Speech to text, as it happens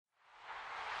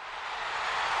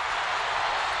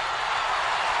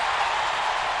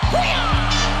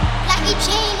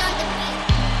Shane on the beat.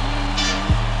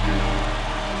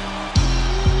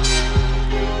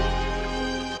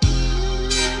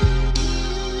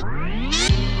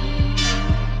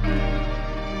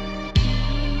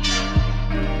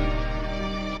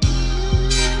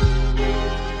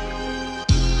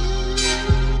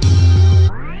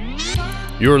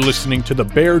 You're listening to the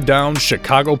Bear Down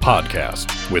Chicago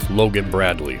podcast with Logan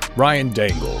Bradley, Ryan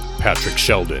Dangle, Patrick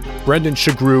Sheldon, Brendan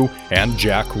Shagrew, and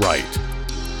Jack Wright.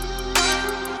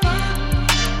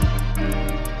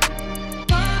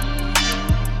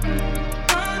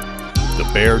 The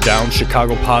Bear Down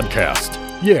Chicago podcast.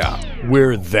 Yeah,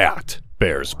 we're that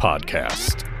Bears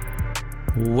podcast.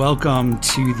 Welcome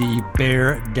to the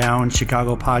Bear Down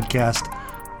Chicago podcast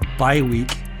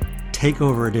bi-week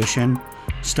Takeover edition,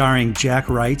 starring Jack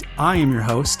Wright. I am your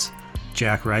host,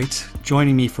 Jack Wright.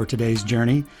 Joining me for today's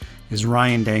journey is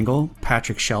Ryan Dangle,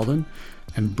 Patrick Sheldon,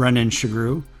 and Brendan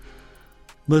Shagrew.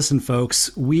 Listen,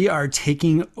 folks, we are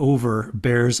taking over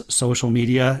Bears social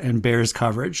media and Bears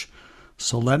coverage.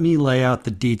 So let me lay out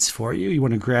the deets for you. You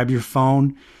want to grab your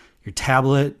phone, your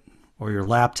tablet, or your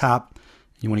laptop.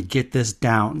 You want to get this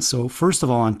down. So first of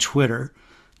all, on Twitter,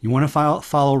 you want to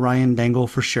follow Ryan Dangle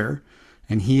for sure.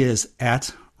 And he is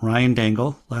at Ryan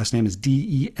Dangle. Last name is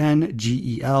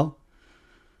Dengel.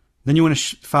 Then you want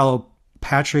to follow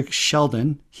Patrick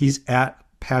Sheldon. He's at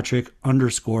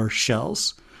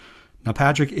Patrick_Shells. Now,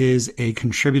 Patrick is a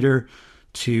contributor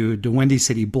to the Windy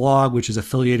City blog, which is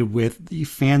affiliated with the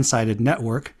Fansided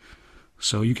Network.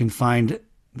 So you can find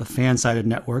the Fansided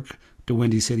Network, the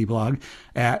Windy City blog,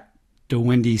 at the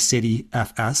Windy City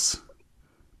FS.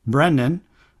 Brendan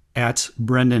at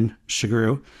Brendan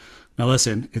Shagrew. Now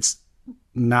listen, it's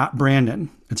not Brandon,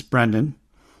 it's Brendan,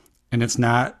 and it's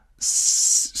not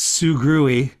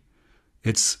Sugrewy,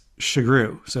 it's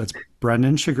Shagrew. So it's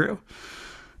Brendan Shagrew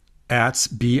at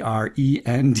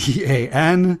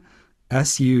BrendanSugrue,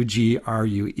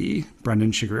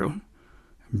 Brendan Shagrew.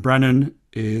 Brendan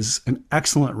is an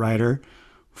excellent writer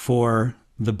for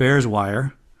the Bears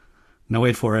Wire. Now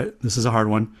wait for it, this is a hard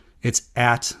one. It's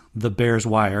at the Bears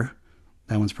Wire.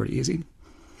 That one's pretty easy.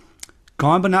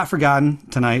 Gone but not forgotten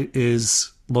tonight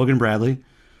is Logan Bradley.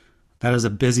 That is a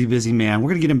busy, busy man. We're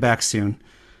going to get him back soon,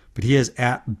 but he is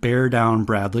at Bear Down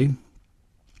Bradley.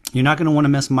 You're not going to want to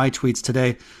miss my tweets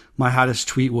today. My hottest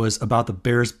tweet was about the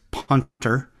Bears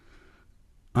punter.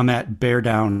 I'm at Bear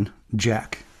Down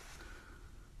Jack.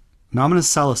 Now I'm going to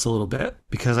sell us a little bit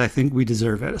because I think we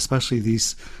deserve it, especially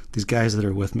these guys that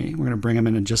are with me. We're going to bring them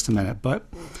in just a minute. But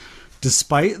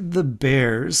despite the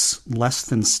Bears' less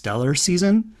than stellar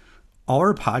season,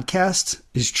 our podcast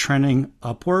is trending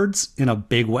upwards in a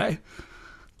big way.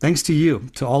 Thanks to you,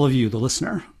 to all of you, the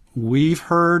listener. We've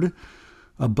heard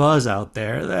a buzz out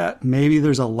there that maybe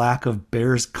there's a lack of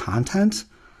Bears content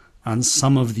on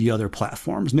some of the other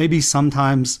platforms. Maybe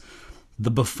sometimes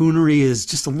the buffoonery is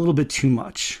just a little bit too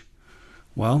much.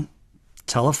 Well,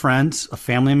 tell a friend, a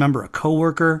family member, a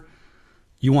coworker.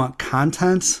 You want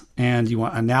content and you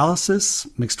want analysis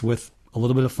mixed with a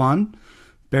little bit of fun.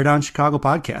 Bear Down Chicago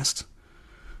podcast.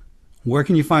 Where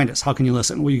can you find us? How can you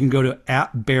listen? Well, you can go to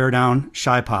at Bear Down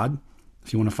ShyPod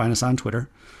if you want to find us on Twitter.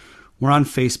 We're on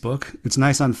Facebook. It's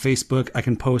nice on Facebook. I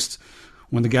can post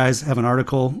when the guys have an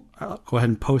article. I'll go ahead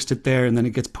and post it there, and then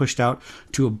it gets pushed out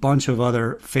to a bunch of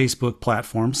other Facebook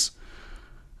platforms.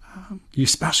 You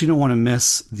especially don't want to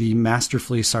miss the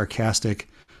masterfully sarcastic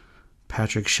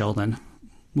Patrick Sheldon.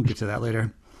 We'll get to that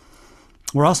later.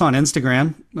 We're also on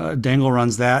Instagram. Dangle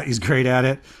runs that. He's great at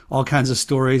it. All kinds of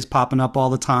stories popping up all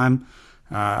the time.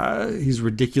 He's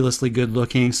ridiculously good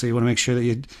looking, so you want to make sure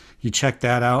that you check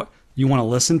that out. You want to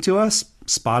listen to us?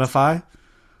 Spotify,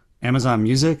 Amazon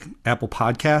Music, Apple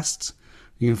Podcasts.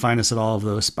 You can find us at all of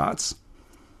those spots.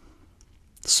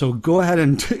 So go ahead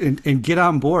and get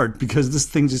on board because this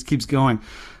thing just keeps going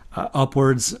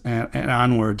upwards and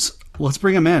onwards. Let's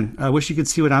bring them in. I wish you could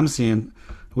see what I'm seeing.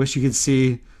 I wish you could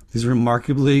see these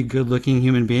remarkably good-looking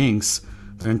human beings.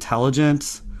 They're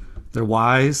intelligent. They're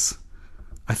wise.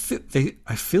 I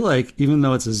feel like even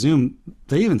though it's a Zoom,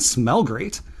 they even smell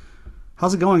great.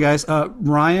 How's it going, guys?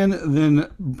 Ryan, then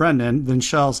Brendan, then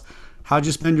Shells. How'd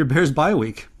you spend your Bears bye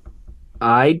week?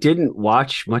 I didn't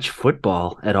watch much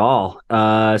football at all.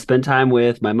 Spent time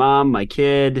with my mom, my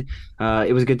kid.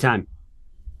 It was a good time.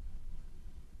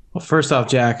 Well, first off,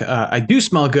 Jack, I do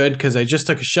smell good because I just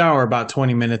took a shower about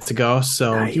 20 minutes ago.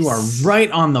 So Nice. You are right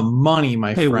on the money,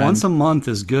 my Hey, friend. once a month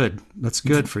is good. That's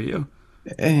good for you.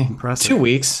 Impressive. 2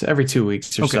 weeks, every 2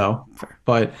 weeks or so. Fair.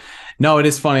 But no, it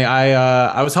is funny.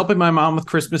 I was helping my mom with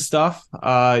Christmas stuff.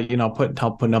 Help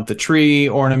putting up the tree,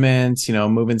 ornaments,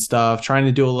 moving stuff, trying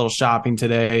to do a little shopping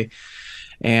today.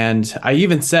 And I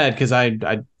even said, because I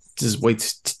just way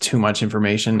too much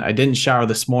information, I didn't shower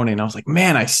this morning. I was like,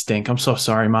 man, I stink. I'm so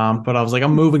sorry, Mom. But I was like,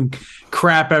 I'm moving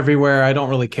crap everywhere. I don't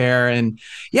really care. And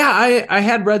yeah, I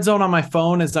had Red Zone on my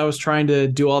phone as I was trying to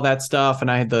do all that stuff. And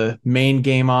I had the main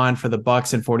game on for the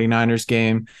Bucks and 49ers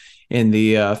game in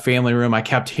the family room. I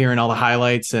kept hearing all the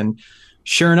highlights, and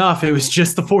sure enough, it was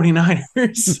just the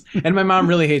 49ers. And my mom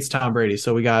really hates Tom Brady.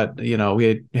 So we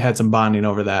had some bonding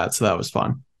over that. So that was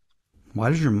fun. Why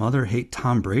does your mother hate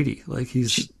Tom Brady? Like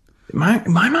my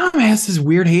mom has this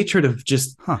weird hatred of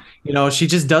just, she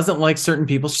just doesn't like certain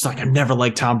people. She's like, I've never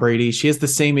liked Tom Brady. She has the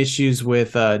same issues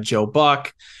with Joe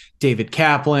Buck, David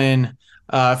Kaplan,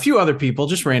 a few other people,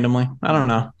 just randomly. I don't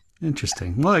know.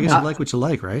 Interesting. Well, I guess you like what you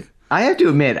like, right? I have to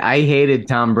admit, I hated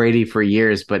Tom Brady for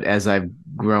years, but as I've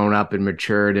grown up and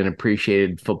matured and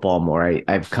appreciated football more,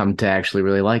 I've come to actually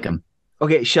really like him.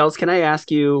 Okay, Shells, can I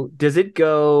ask you, does it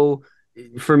go,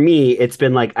 for me, it's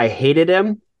been like I hated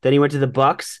him, then he went to the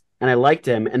Bucks, and I liked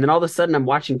him, and then all of a sudden I'm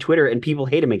watching Twitter and people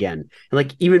hate him again. And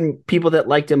like even people that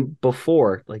liked him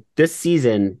before, like this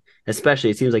season especially,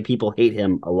 it seems like people hate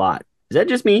him a lot. Is that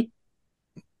just me?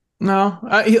 No,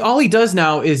 all he does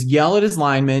now is yell at his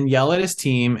linemen, yell at his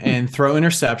team, and throw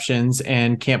interceptions,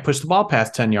 and can't push the ball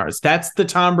past 10 yards. That's the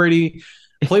Tom Brady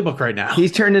playbook right now.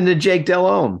 He's turned into Jake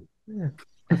Delhomme.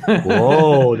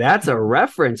 Whoa, that's a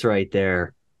reference right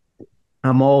there.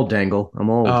 I'm old, Dangle. I'm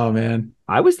old. Oh, man.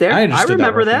 I was there. I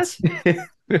remember that.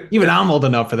 Even I'm old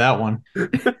enough for that one.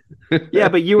 Yeah,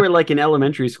 but you were like in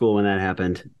elementary school when that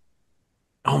happened.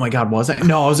 Oh my God, was I?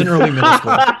 No, I was in early middle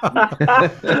school.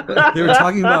 They were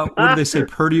talking about, what did they say?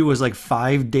 Purdue was like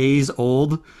 5 days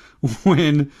old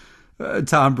when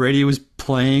Tom Brady was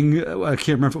playing. I can't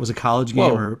remember if it was a college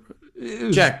game or.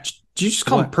 Jack, did you just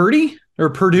call him Purdy or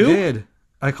Purdue? I did.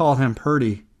 I called him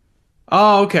Purdy.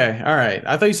 Oh, okay. All right.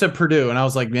 I thought you said Purdue, and I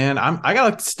was like, man, I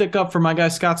got to stick up for my guy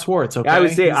Scott Swartz. Okay. I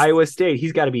would say Iowa State.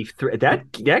 He's got to be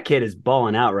that kid is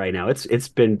balling out right now. It's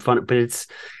been fun, but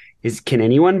can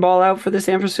anyone ball out for the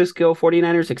San Francisco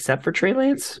 49ers except for Trey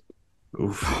Lance?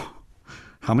 Oof.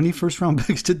 How many first-round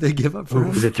picks did they give up for him?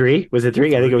 Was it three? I think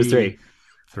it was three.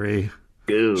 Three.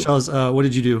 Ooh. Shells, what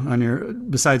did you do on your,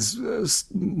 besides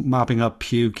mopping up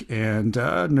puke and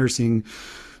nursing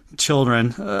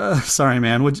children? Sorry,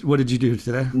 man. What did you do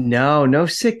today? No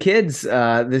sick kids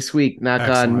this week. Knock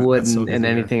on wood and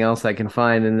anything else I can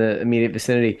find in the immediate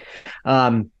vicinity.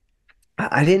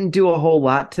 I didn't do a whole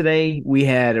lot today. We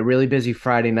had a really busy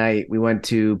Friday night. We went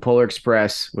to Polar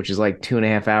Express, which is like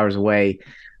 2.5 hours away.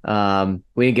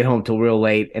 We didn't get home till real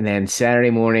late. And then Saturday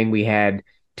morning, we had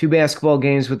 2 basketball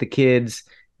games with the kids,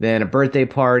 then a birthday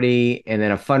party, and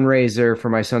then a fundraiser for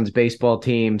my son's baseball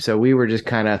team. So we were just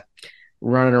kind of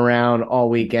running around all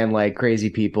weekend like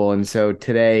crazy people. And so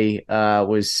today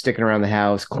was sticking around the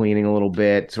house, cleaning a little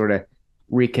bit, sort of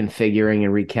reconfiguring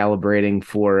and recalibrating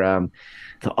for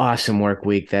the awesome work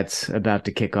week that's about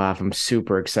to kick off. I'm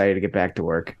super excited to get back to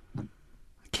work. I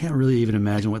can't really even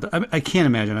imagine I can't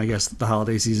imagine, I guess, the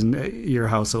holiday season at your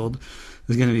household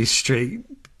is going to be straight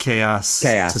chaos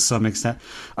to some extent.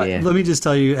 Yeah. Let me just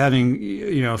tell you,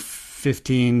 having,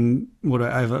 15,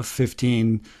 I have a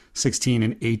 15, 16,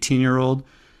 and 18-year-old,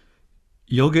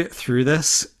 you'll get through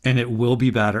this and it will be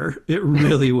better. It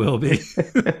really will be.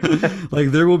 Like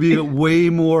there will be way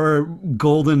more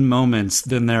golden moments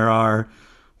than there are,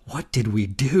 what did we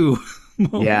do?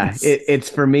 Moments. Yeah, it's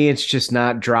for me, it's just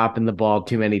not dropping the ball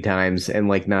too many times and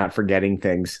like not forgetting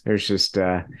things. There's just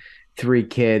 3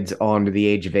 kids all under the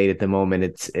age of 8 at the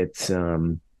moment.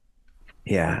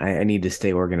 I need to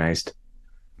stay organized.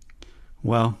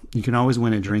 Well, you can always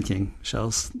win at drinking,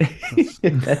 Shells.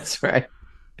 That's right.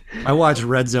 I watch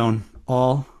Red Zone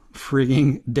all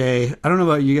freaking day. I don't know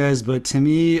about you guys, but to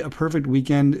me, a perfect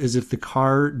weekend is if the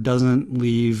car doesn't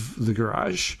leave the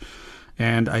garage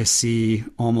and I see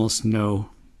almost no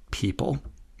people.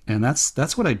 And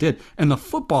that's what I did. And the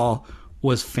football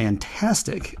was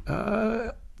fantastic.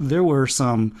 There were just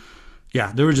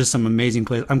some amazing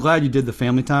plays. I'm glad you did the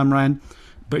family time, Ryan,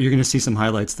 but you're going to see some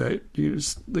highlights that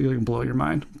they're going to blow your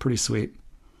mind. Pretty sweet.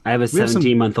 I have a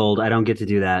 17-month-old. I don't get to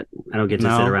do that. I don't get to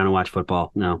sit around and watch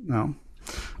football. No.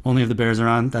 Only if the Bears are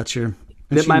on. That's your...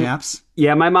 And she naps?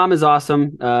 Yeah, my mom is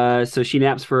awesome. So she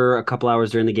naps for a couple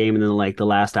hours during the game, and then like the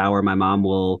last hour, my mom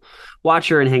will watch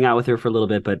her and hang out with her for a little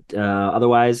bit. But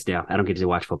otherwise, yeah, I don't get to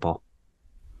watch football.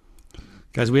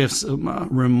 Guys, we have some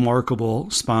remarkable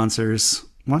sponsors.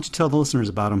 Why don't you tell the listeners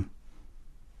about them?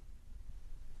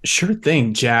 Sure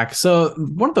thing, Jack. So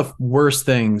one of the worst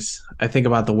things I think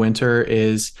about the winter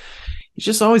is He's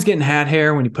just always getting hat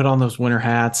hair when you put on those winter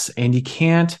hats, and you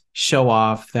can't show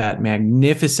off that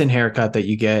magnificent haircut that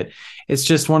you get. It's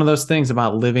just one of those things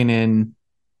about living in,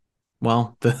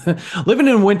 well, living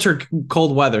in winter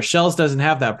cold weather. Shells doesn't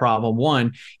have that problem.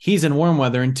 One, he's in warm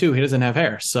weather, and two, he doesn't have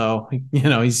hair. So,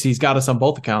 he's got us on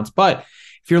both accounts. But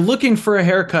if you're looking for a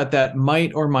haircut that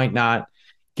might or might not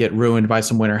get ruined by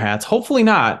some winter hats, hopefully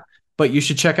not, but you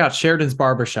should check out Sheridan's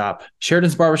Barbershop.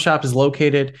 Sheridan's Barbershop is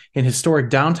located in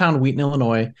historic downtown Wheaton,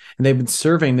 Illinois, and they've been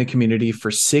serving the community for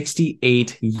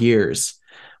 68 years.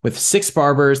 With 6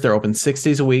 barbers, they're open 6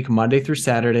 days a week, Monday through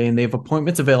Saturday, and they have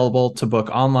appointments available to book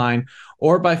online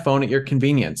or by phone at your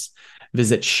convenience.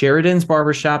 Visit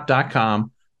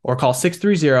Sheridan'sBarbershop.com or call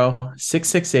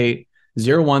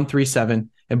 630-668-0137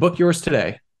 and book yours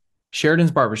today. Sheridan's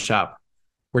Barbershop,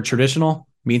 where traditional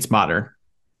meets modern.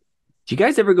 Do you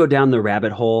guys ever go down the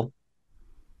rabbit hole?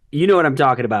 You know what I'm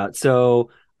talking about.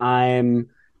 So I'm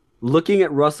looking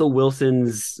at Russell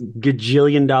Wilson's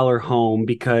gajillion-dollar home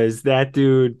because that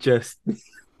dude just,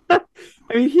 I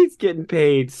mean, he's getting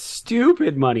paid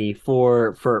stupid money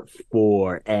for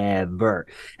forever.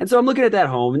 And so I'm looking at that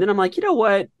home, and then I'm like, you know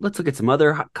what? Let's look at some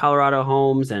other Colorado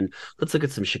homes, and let's look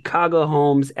at some Chicago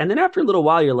homes. And then after a little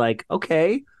while, you're like,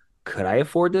 okay, could I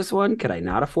afford this one? Could I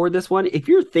not afford this one? If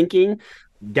you're thinking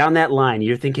down that line,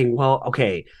 you're thinking, well,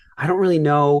 okay, I don't really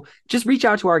know. Just reach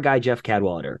out to our guy, Jeff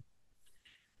Cadwallader.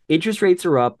 Interest rates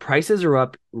are up. Prices are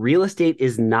up. Real estate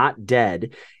is not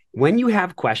dead. When you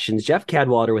have questions, Jeff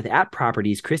Cadwallader with At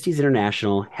Properties Christie's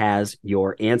International has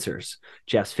your answers.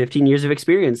 Jeff's 15 years of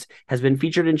experience has been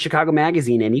featured in Chicago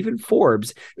Magazine and even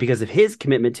Forbes because of his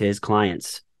commitment to his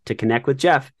clients. To connect with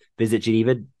Jeff, visit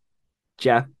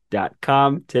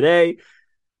GenevaJeff.com today.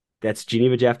 That's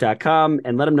GenevaJeff.com,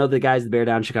 and let them know the guys at the Bear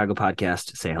Down Chicago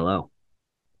podcast say hello.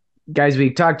 Guys,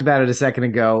 we talked about it a second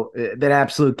ago, that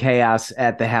absolute chaos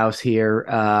at the house here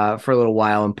for a little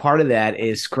while. And part of that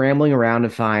is scrambling around to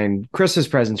find Christmas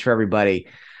presents for everybody.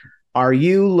 Are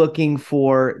you looking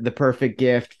for the perfect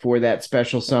gift for that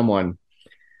special someone?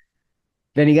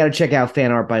 Then you got to check out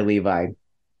Fan Art by Levi.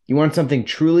 You want something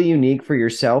truly unique for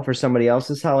yourself or somebody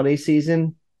else's holiday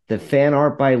season? The Fan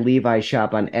Art by Levi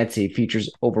shop on Etsy features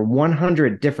over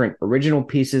 100 different original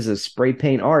pieces of spray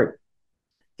paint art.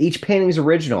 Each painting is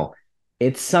original,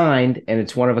 it's signed, and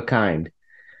it's one of a kind.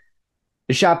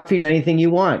 The shop features anything you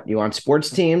want. You want sports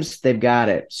teams? They've got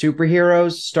it.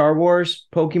 Superheroes, Star Wars,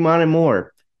 Pokemon, and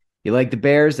more. You like the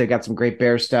Bears? They've got some great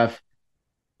Bear stuff.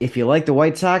 If you like the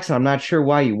White Sox, I'm not sure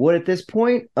why you would at this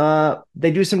point.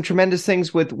 They do some tremendous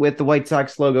things with the White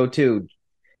Sox logo too.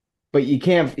 But you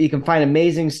can find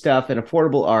amazing stuff and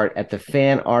affordable art at the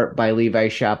Fan Art by Levi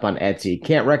shop on Etsy.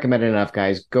 Can't recommend it enough,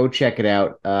 guys. Go check it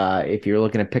out if you're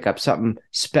looking to pick up something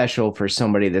special for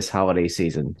somebody this holiday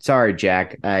season. Sorry,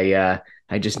 Jack. I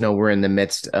just know we're in the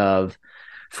midst of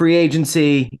free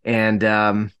agency, and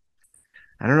I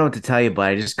don't know what to tell you, but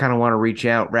I just kind of want to reach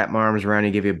out, wrap my arms around you,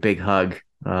 and give you a big hug.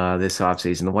 This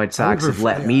offseason. The White Sox have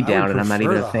let me down, and I'm not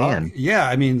even a fan. Hug. Yeah,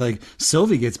 I mean, like,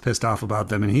 Sylvie gets pissed off about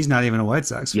them, and he's not even a White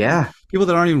Sox fan. Yeah. People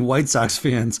that aren't even White Sox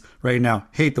fans right now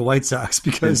hate the White Sox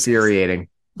because infuriating.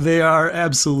 They are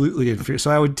absolutely infuriating.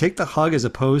 So I would take the hug as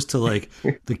opposed to, like,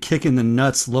 the kick in the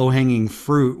nuts, low-hanging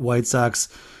fruit, White Sox,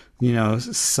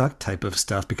 suck type of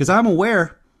stuff, because I'm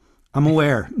aware.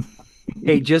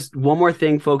 Hey, just one more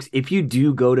thing, folks. If you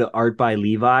do go to Art by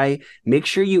Levi, make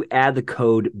sure you add the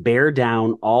code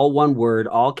BEARDOWN, all one word,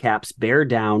 all caps, Bear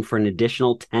Down, for an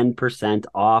additional 10%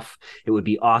 off. It would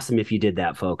be awesome if you did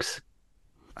that, folks.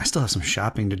 I still have some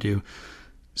shopping to do.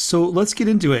 So let's get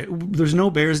into it. There's no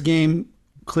Bears game.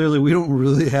 Clearly, we don't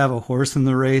really have a horse in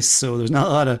the race, so there's not a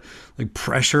lot of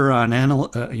pressure on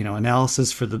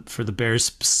analysis for the Bears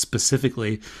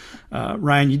specifically.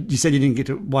 Ryan, you said you didn't get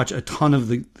to watch a ton of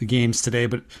the games today,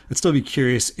 but I'd still be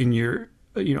curious in your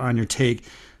on your take.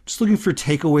 Just looking for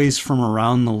takeaways from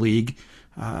around the league,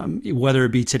 whether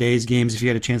it be today's games if you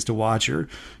had a chance to watch, or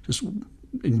just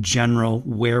in general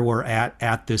where we're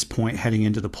at this point heading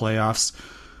into the playoffs.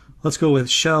 Let's go with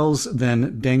Shells,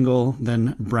 then Dangle,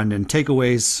 then Brendan.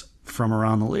 Takeaways from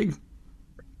around the league.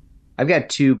 I've got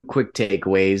 2 quick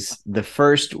takeaways. The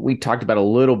first, we talked about a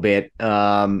little bit.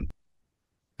 Some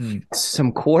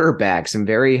quarterbacks, some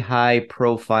very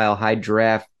high-profile,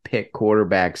 high-draft pick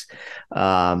quarterbacks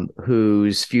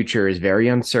whose future is very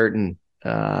uncertain.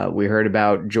 We heard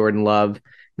about Jordan Love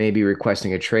maybe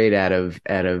requesting a trade out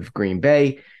of Green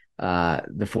Bay.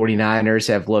 The 49ers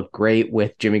have looked great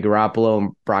with Jimmy Garoppolo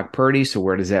and Brock Purdy. So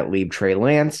where does that leave Trey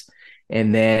Lance?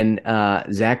 And then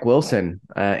Zach Wilson,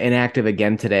 inactive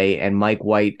again today. And Mike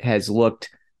White has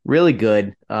looked really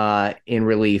good in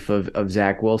relief of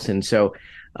Zach Wilson. So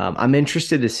I'm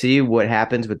interested to see what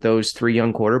happens with those three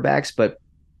young quarterbacks, but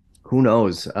who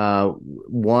knows?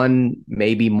 One,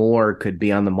 maybe more, could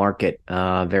be on the market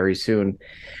very soon.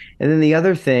 And then the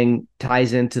other thing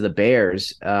ties into the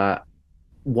Bears.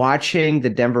 Watching the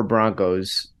Denver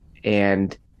Broncos,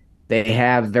 and they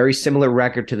have very similar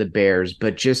record to the Bears,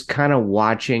 but just kind of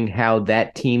watching how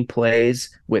that team plays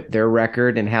with their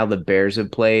record and how the Bears have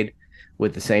played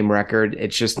with the same record,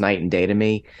 it's just night and day to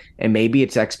me. And maybe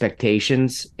it's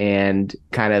expectations and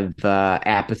kind of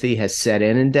apathy has set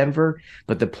in Denver,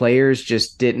 but the players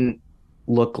just didn't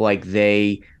look like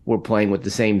they were playing with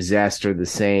the same zest or the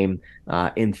same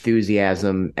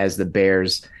enthusiasm as the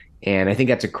Bears. And I think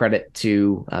that's a credit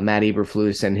to Matt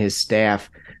Eberflus and his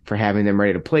staff for having them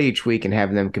ready to play each week and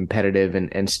having them competitive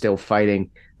and still fighting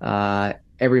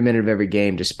every minute of every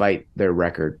game despite their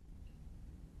record.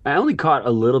 I only caught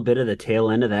a little bit of the tail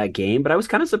end of that game, but I was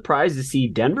kind of surprised to see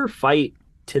Denver fight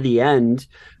to the end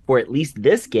for at least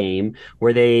this game,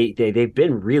 where they've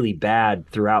been really bad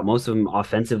throughout, most of them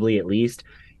offensively at least.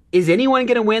 Is anyone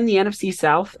going to win the NFC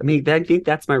South? I mean, I think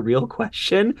that's my real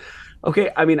question.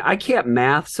 Okay, I mean, I can't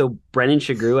math, so Brendan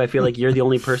Shagru, I feel like you're the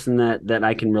only person that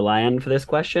I can rely on for this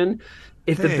question.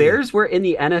 If the Bears were in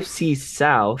the NFC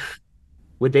South,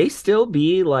 would they still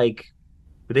be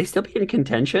in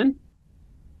contention?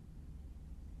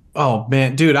 Oh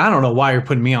man, dude, I don't know why you're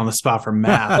putting me on the spot for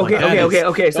math.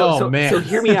 Okay. So man.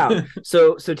 Hear me out.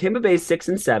 So Tampa Bay's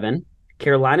 6-7,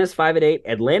 Carolina's 5-8,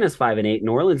 Atlanta's 5-8,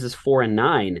 New Orleans is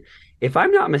 4-9. If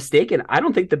I'm not mistaken, I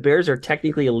don't think the Bears are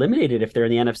technically eliminated if they're in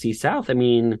the NFC South. I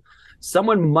mean,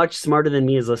 someone much smarter than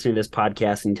me is listening to this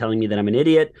podcast and telling me that I'm an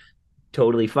idiot.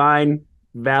 Totally fine,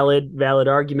 valid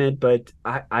argument, but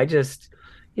I just,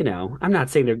 I'm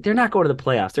not saying they're not going to the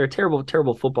playoffs. They're a terrible,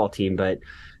 terrible football team, but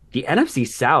the NFC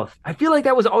South, I feel like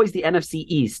that was always the NFC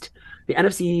East. The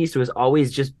NFC East was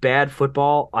always just bad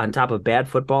football on top of bad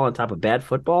football on top of bad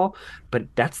football, but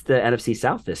that's the NFC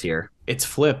South this year. It's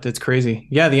flipped. It's crazy.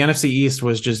 Yeah, the NFC East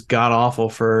was just god-awful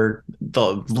for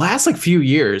the last few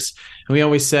years. And we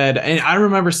always said, and I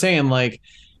remember saying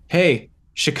hey,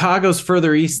 Chicago's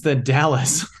further east than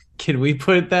Dallas. Can we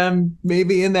put them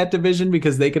maybe in that division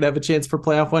because they could have a chance for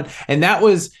playoff one? And that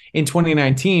was in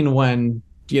 2019 when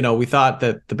we thought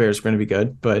that the Bears were going to be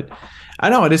good, but I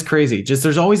know it is crazy. Just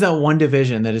there's always that one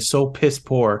division that is so piss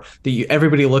poor that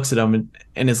everybody looks at them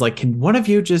and is like, can one of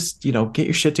you just, get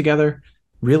your shit together?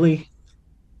 Really?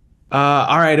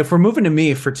 All right. If we're moving to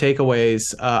me for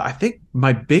takeaways, I think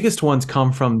my biggest ones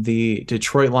come from the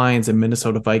Detroit Lions and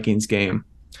Minnesota Vikings game.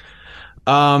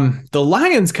 The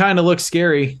Lions kind of look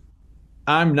scary.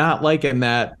 I'm not liking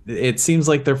that. It seems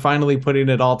like they're finally putting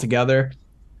it all together.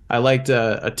 I liked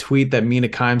a tweet that Mina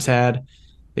Kimes had.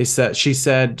 She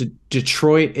said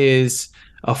Detroit is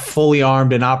a fully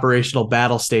armed and operational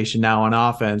battle station now on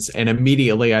offense. And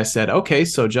immediately I said, okay,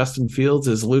 so Justin Fields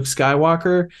is Luke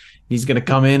Skywalker. He's going to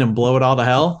come in and blow it all to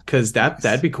hell, because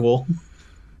that'd be cool.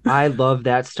 I love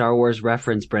that Star Wars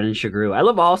reference, Brendan Shagru. I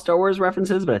love all Star Wars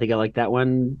references, but I think I like that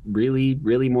one really,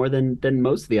 really more than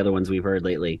most of the other ones we've heard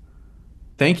lately.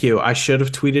 Thank you. I should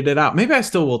have tweeted it out. Maybe I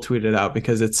still will tweet it out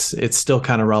because it's still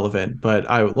kind of relevant. But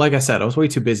like I said, I was way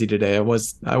too busy today. I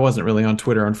wasn't really on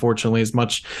Twitter, unfortunately, as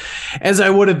much as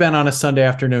I would have been on a Sunday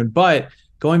afternoon. But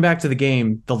going back to the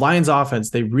game, the Lions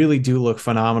offense, they really do look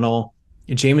phenomenal.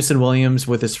 Jameson Williams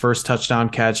with his first touchdown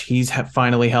catch, he's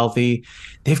finally healthy.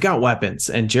 They've got weapons,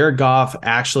 and Jared Goff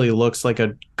actually looks like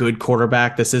a good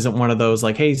quarterback. This isn't one of those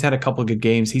hey, he's had a couple of good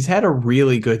games. He's had a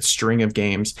really good string of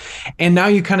games. And now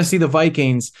you kind of see the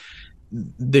Vikings,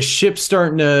 the ship's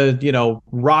starting to,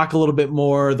 rock a little bit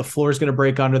more. The floor is going to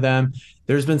break under them.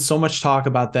 There's been so much talk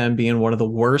about them being one of the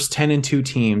worst 10-2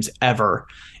 teams ever.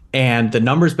 And the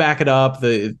numbers back it up.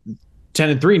 The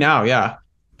 10-3 now, yeah.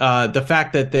 The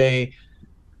fact that they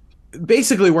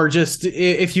basically were just,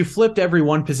 if you flipped every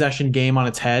one possession game on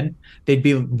its head, they'd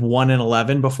be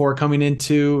 1-11 before coming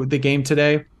into the game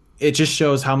today. It just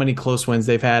shows how many close wins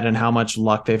they've had and how much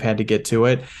luck they've had to get to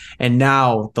it. And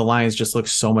now the Lions just look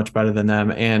so much better than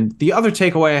them. And the other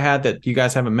takeaway I had that you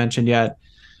guys haven't mentioned yet,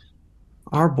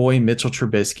 our boy Mitchell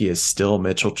Trubisky is still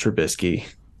Mitchell Trubisky.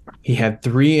 He had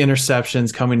 3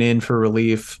 interceptions coming in for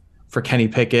relief for Kenny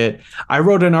Pickett. I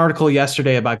wrote an article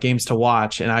yesterday about games to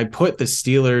watch, and I put the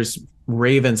Steelers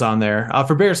Ravens on there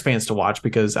for Bears fans to watch,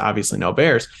 because obviously no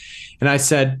Bears. And I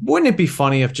said, wouldn't it be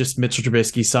funny if just Mitchell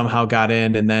Trubisky somehow got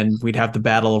in, and then we'd have the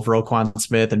battle of Roquan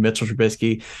Smith and Mitchell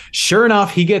Trubisky. Sure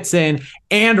enough, he gets in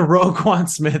and Roquan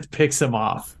Smith picks him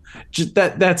off. Just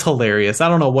that's hilarious. I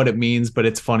don't know what it means, but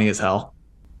it's funny as hell.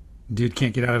 Dude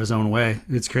can't get out of his own way.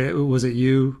 It's crazy. Was it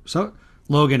you? So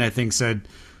Logan, I think, said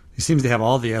he seems to have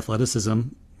all the athleticism.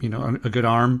 a good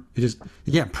arm. He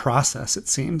can't process, it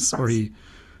seems, or he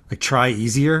try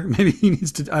easier. Maybe he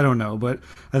needs to. I don't know, but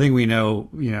I think we know.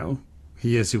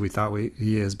 He is who we thought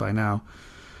he is by now.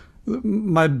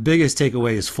 My biggest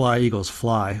takeaway is fly, Eagles,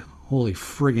 fly. Holy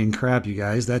friggin' crap, you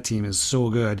guys. That team is so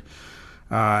good.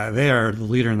 They are the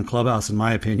leader in the clubhouse, in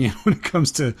my opinion, when it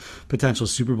comes to potential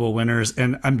Super Bowl winners.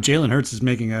 And Jalen Hurts is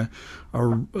making a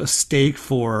stake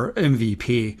for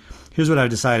MVP. Here's what I've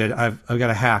decided. I've got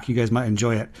a hack. You guys might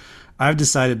enjoy it. I've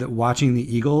decided that watching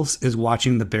the Eagles is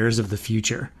watching the Bears of the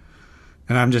future.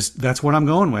 And that's what I'm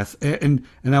going with. And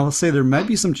I will say there might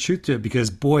be some truth to it, because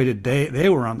boy, did they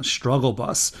were on the struggle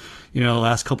bus, the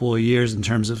last couple of years, in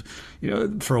terms of,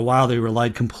 for a while they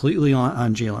relied completely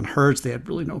on Jalen Hurts. They had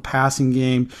really no passing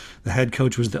game. The head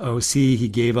coach was the OC. He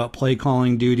gave up play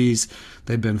calling duties.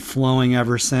 They've been flowing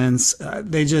ever since.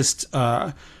 They just, they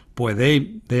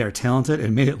are talented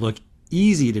and made it look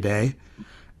easy today.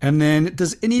 And then,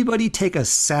 does anybody take a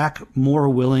sack more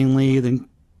willingly than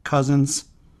Cousins?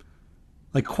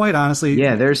 Like, quite honestly.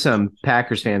 Yeah, there's some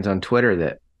Packers fans on Twitter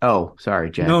that, oh,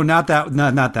 sorry, Jack. No, not that.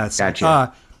 Not that.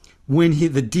 Gotcha. When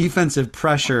the defensive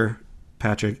pressure,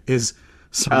 Patrick, is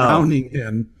surrounding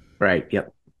him. Right.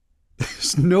 Yep.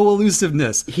 There's no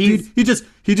elusiveness. He just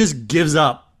gives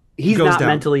up. He's not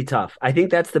mentally tough. I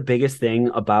think that's the biggest thing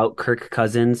about Kirk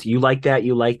Cousins. You like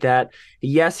that.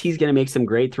 Yes, he's going to make some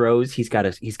great throws. He's got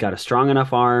a strong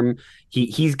enough arm.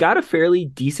 He's got a fairly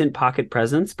decent pocket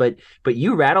presence, but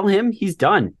you rattle him, he's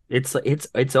done. It's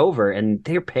over. And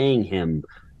they're paying him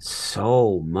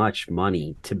so much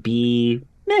money to be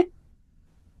meh.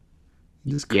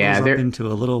 He just goes up into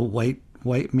a little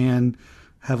white man,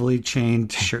 heavily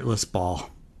chained, shirtless ball.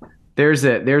 There's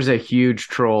a huge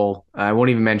troll. I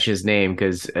won't even mention his name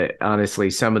because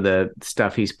honestly, some of the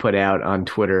stuff he's put out on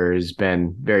Twitter has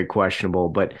been very questionable.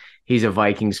 But he's a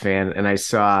Vikings fan, and I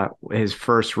saw his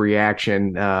first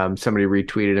reaction. Somebody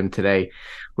retweeted him today,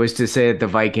 was to say that the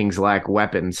Vikings lack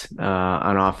weapons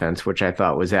on offense, which I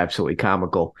thought was absolutely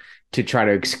comical, to try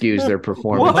to excuse their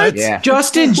performance. What? Yeah.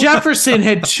 Justin Jefferson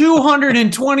had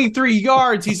 223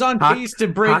 yards. He's on pace to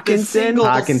break the single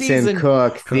season.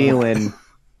 Cook, Thielen.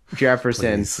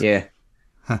 Jefferson, yeah.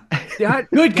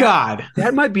 God.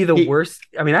 That might be the worst.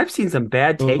 I mean, I've seen some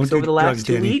bad takes over the last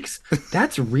 2 weeks.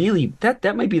 That's really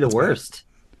that might be the worst.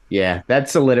 Yeah, that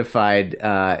solidified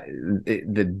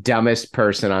the dumbest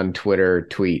person on Twitter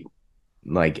tweet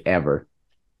like ever.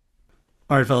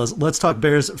 All right, fellas, let's talk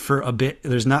Bears for a bit.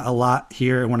 There's not a lot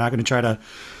here, and we're not going to try to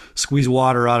squeeze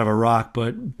water out of a rock.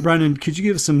 But Brendan, could you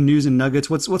give us some news and nuggets?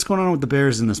 What's going on with the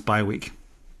Bears in this bye week?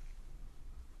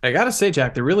 I got to say,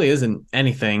 Jack, there really isn't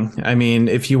anything. I mean,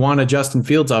 if you want a Justin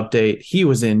Fields update, he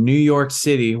was in New York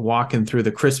City walking through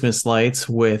the Christmas lights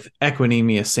with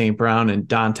Equinemius St. Brown and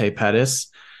Dante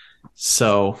Pettis.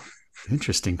 So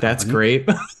interesting. That's great.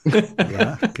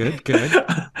 Yeah, good.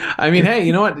 I mean, hey,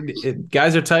 you know what?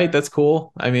 Guys are tight. That's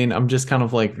cool. I mean, I'm just kind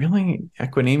of like, really?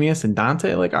 Equinemius and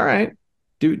Dante? Like, all right,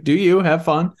 do you have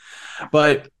fun?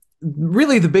 But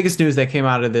really the biggest news that came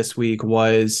out of this week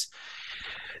was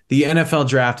the NFL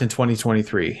draft in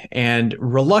 2023. And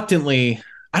reluctantly,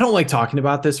 I don't like talking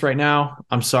about this right now.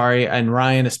 I'm sorry. And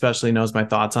Ryan especially knows my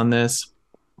thoughts on this.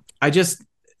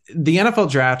 The NFL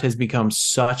draft has become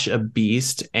such a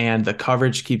beast, and the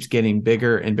coverage keeps getting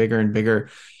bigger and bigger and bigger.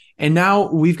 And now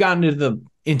we've gotten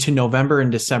into November and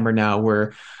December now,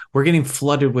 where we're getting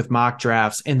flooded with mock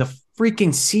drafts, and the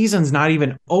freaking season's not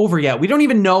even over yet. We don't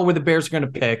even know where the Bears are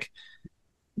going to pick.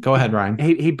 Go ahead, Ryan.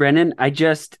 Hey, Brendan, I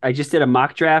just did a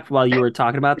mock draft while you were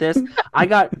talking about this. I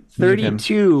got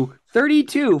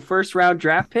 32 first round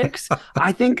draft picks.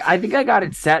 I think I got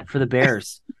it set for the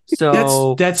Bears.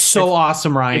 So that's so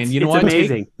awesome, Ryan. You know what?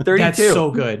 Amazing. 32. That's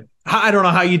so good. I don't know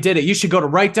how you did it. You should go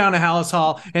right down to Hallis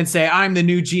Hall and say, I'm the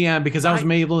new GM because I was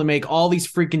able to make all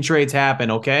these freaking trades happen.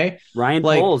 Okay. Ryan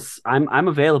Poles, I'm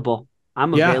available.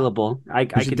 Available. I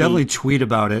could definitely tweet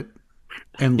about it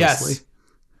endlessly. Yes.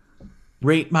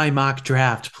 Rate my mock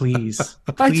draft, please.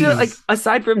 I feel like,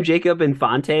 aside from Jacob and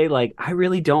Fonte, like, I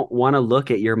really don't want to look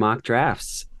at your mock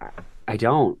drafts. I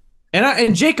don't.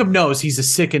 And Jacob knows he's a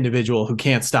sick individual who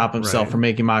can't stop himself from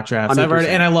making mock drafts.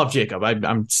 And I love Jacob.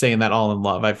 I'm saying that all in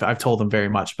love. I've told him very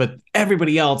much. But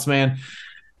everybody else, man,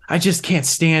 I just can't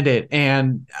stand it.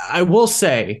 And I will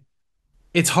say,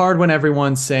 it's hard when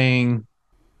everyone's saying,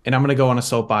 and I'm going to go on a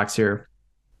soapbox here,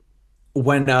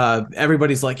 when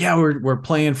everybody's like, yeah, we're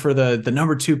playing for the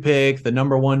number 2 pick, the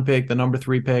number 1 pick, the number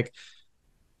 3 pick.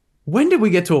 When did we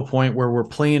get to a point where we're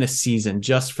playing a season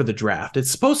just for the draft?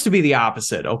 It's supposed to be the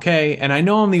opposite, okay? And I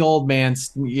know I'm the old man,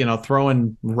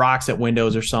 throwing rocks at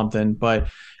windows or something, but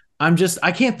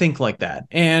I can't think like that.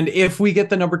 And if we get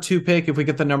the number 2 pick, if we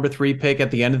get the number 3 pick at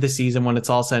the end of the season when it's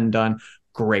all said and done,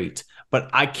 great. But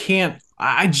I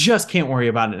just can't worry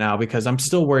about it now because I'm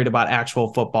still worried about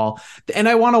actual football. And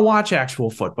I want to watch actual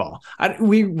football.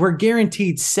 We're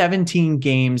guaranteed 17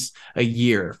 games a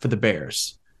year for the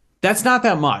Bears. That's not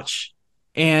that much.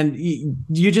 And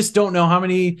you just don't know how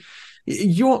many.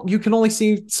 You can only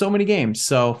see so many games.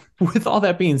 So with all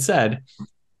that being said,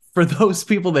 for those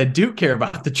people that do care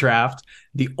about the draft,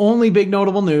 the only big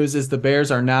notable news is the Bears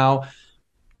are now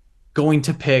going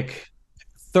to pick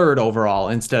 3rd overall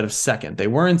instead of 2nd. They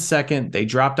were in 2nd. They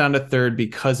dropped down to 3rd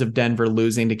because of Denver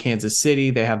losing to Kansas City.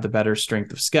 They have the better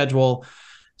strength of schedule.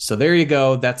 So there you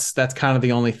go. That's kind of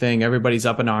the only thing. Everybody's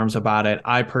up in arms about it.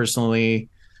 I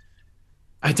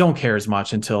don't care as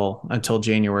much until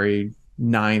January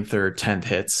 9th or 10th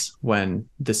hits when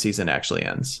the season actually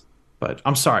ends. But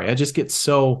I'm sorry, I get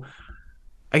so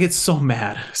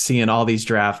mad seeing all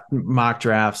these mock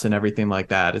drafts and everything like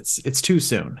that. It's too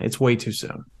soon. It's way too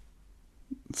soon.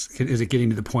 Is it getting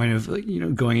to the point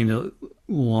of going into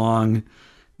long,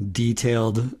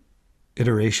 detailed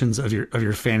iterations of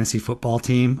your fantasy football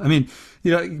team? I mean,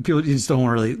 people don't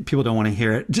want to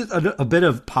hear it. Just a bit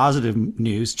of positive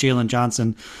news. Jalen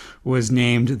Johnson was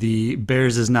named the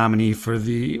Bears' nominee for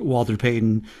the Walter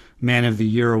Payton Man of the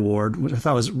Year award, which I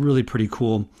thought was really pretty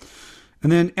cool.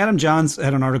 And then Adam Johns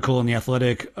had an article in The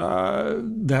Athletic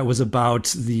that was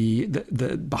about the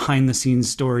behind the scenes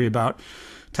story about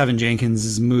Tevin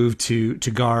Jenkins' move to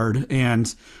guard.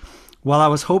 And while I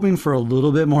was hoping for a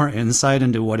little bit more insight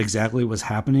into what exactly was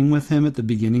happening with him at the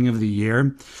beginning of the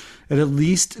year, it at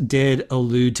least did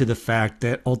allude to the fact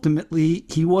that ultimately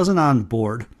he wasn't on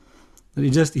board.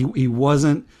 He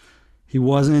wasn't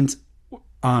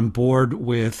on board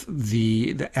with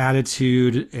the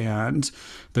attitude and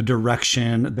the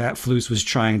direction that Flus was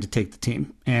trying to take the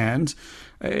team. And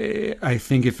I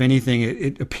think if anything,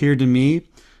 it appeared to me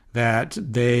that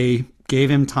they gave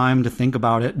him time to think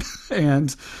about it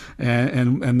and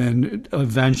then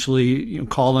eventually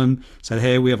called him, said,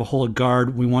 hey, we have a hole at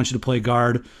guard. We want you to play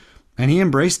guard. And he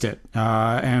embraced it.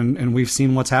 And we've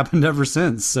seen what's happened ever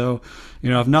since. So,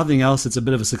 if nothing else, it's a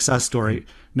bit of a success story.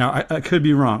 Now, I could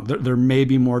be wrong. There may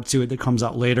be more to it that comes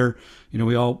out later.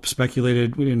 We all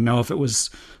speculated. We didn't know if it was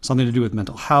something to do with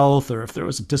mental health or if there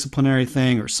was a disciplinary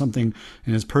thing or something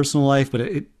in his personal life. But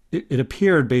it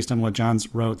appeared, based on what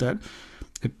Johns wrote, that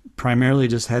it primarily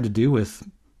just had to do with,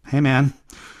 hey, man,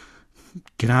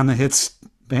 get on the hits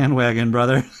bandwagon,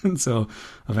 brother. And so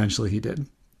eventually he did.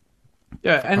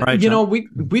 Yeah, and right,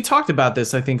 we talked about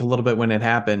this, I think, a little bit when it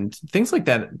happened. Things like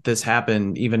that, this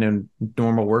happen even in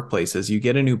normal workplaces. You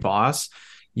get a new boss,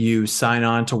 you sign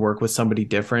on to work with somebody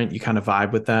different, you kind of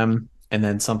vibe with them, and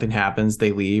then something happens,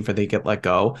 they leave or they get let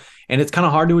go, and it's kind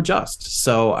of hard to adjust.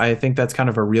 So I think that's kind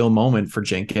of a real moment for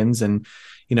Jenkins, and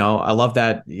I love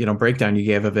that breakdown you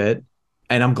gave of it,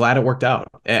 and I'm glad it worked out.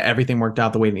 Everything worked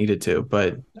out the way it needed to.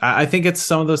 But I think it's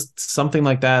something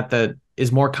like that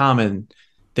is more common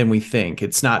than we think.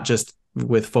 It's not just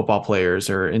with football players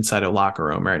or inside a locker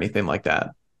room or anything like that.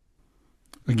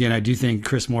 Again, I do think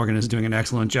Chris Morgan is doing an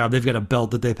excellent job. They've got a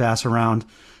belt that they pass around,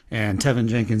 and Tevin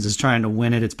Jenkins is trying to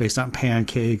win it. It's based on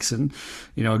pancakes and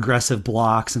aggressive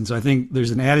blocks, and so I think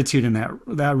there's an attitude in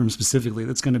that room specifically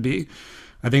that's going to be,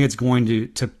 I think it's going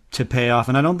to pay off.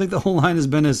 And I don't think the whole line has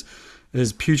been as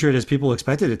putrid as people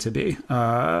expected it to be,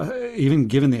 even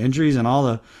given the injuries and all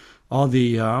the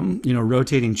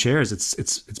rotating chairs.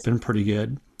 It's been pretty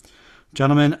good.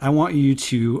 Gentlemen, I want you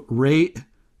to rate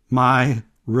my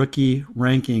rookie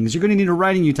rankings. You're going to need a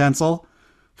writing utensil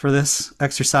for this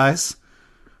exercise.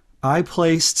 I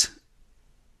placed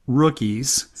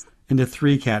rookies into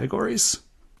 3 categories: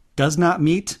 does not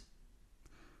meet,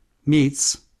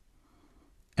 meets,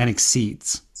 and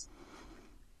exceeds.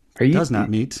 Does not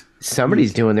meet.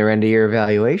 Somebody's doing their end of year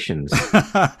evaluations.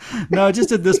 No,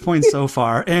 just at this point so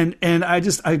far. And I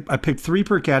picked 3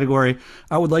 per category.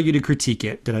 I would like you to critique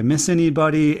it. Did I miss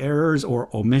anybody, errors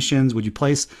or omissions? Would you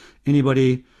place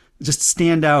anybody, just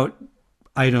stand out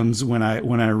items when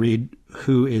I read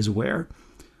who is where?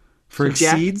 For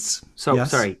exceeds.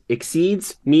 Yes. Sorry.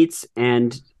 Exceeds, meets,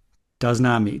 and does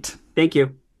not meet. Thank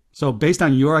you. So based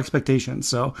on your expectations,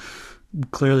 so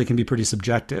clearly can be pretty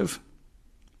subjective.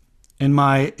 In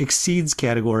my exceeds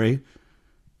category,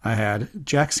 I had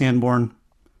Jack Sanborn,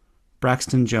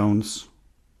 Braxton Jones,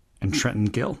 and Trenton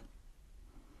Gill.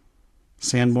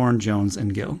 Sanborn, Jones,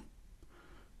 and Gill.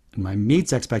 In my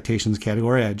meets expectations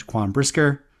category, I had Jaquan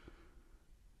Brisker,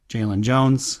 Jalen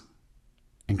Jones,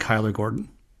 and Kyler Gordon.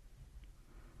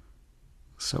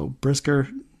 So Brisker,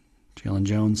 Jalen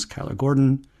Jones, Kyler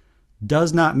Gordon.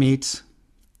 Does not meet,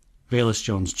 Velus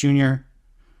Jones Jr.,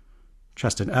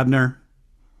 Treston Ebner,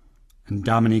 and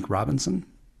Dominique Robinson.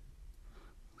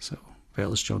 So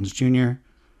Velus Jones Jr.,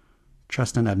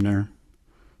 Treston Ebner,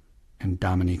 and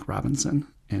Dominique Robinson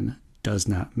in does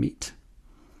not meet.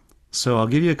 So I'll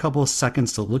give you a couple of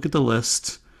seconds to look at the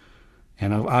list.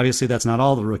 And obviously that's not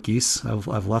all the rookies.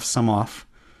 I've left some off.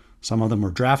 Some of them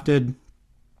were drafted.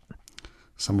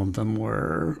 Some of them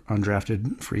were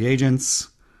undrafted free agents.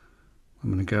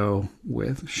 I'm going to go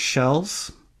with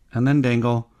Shells, and then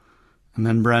Dangle, and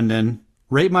then Brendan.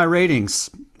 Rate my ratings.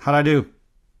 How'd I do?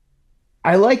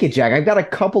 I like it, Jack. I've got a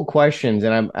couple questions,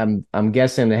 and I'm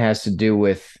guessing it has to do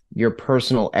with your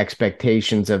personal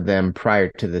expectations of them prior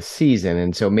to the season.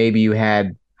 And so maybe you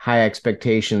had high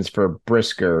expectations for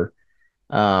Brisker,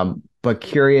 but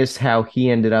curious how he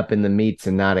ended up in the meets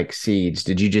and not exceeds.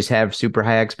 Did you just have super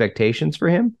high expectations for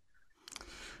him?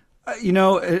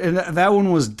 That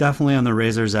one was definitely on the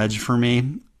razor's edge for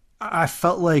me. I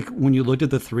felt like when you looked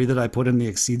at the three that I put in the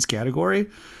exceeds category,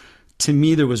 to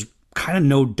me, there was kind of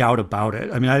no doubt about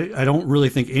it. I mean, I don't really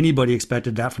think anybody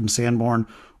expected that from Sanborn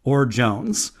or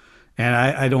Jones. And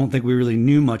I don't think we really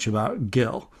knew much about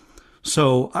Gill.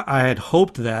 So I had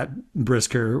hoped that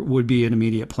Brisker would be an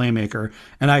immediate playmaker.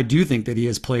 And I do think that he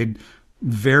has played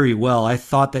very well. I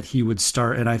thought that he would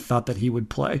start and I thought that he would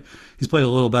play. He's played a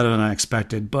little better than I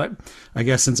expected. But I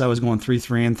guess since I was going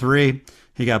 3-3-3,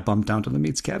 he got bumped down to the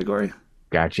meets category.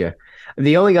 Gotcha.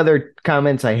 The only other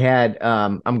comments I had,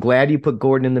 I'm glad you put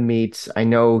Gordon in the meets. I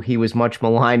know he was much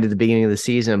maligned at the beginning of the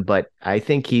season, but I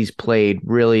think he's played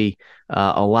really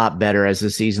a lot better as the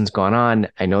season's gone on.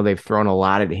 I know they've thrown a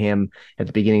lot at him at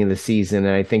the beginning of the season,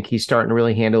 and I think he's starting to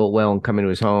really handle it well and come into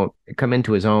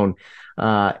his own.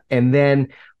 And then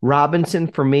Robinson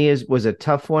for me was a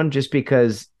tough one just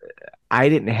because I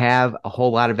didn't have a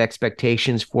whole lot of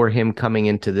expectations for him coming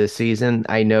into this season.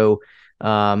 I know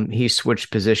he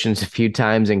switched positions a few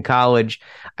times in college.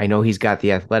 I know he's got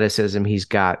the athleticism. He's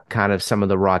got kind of some of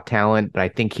the raw talent, but I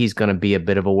think he's going to be a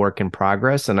bit of a work in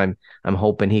progress. And I'm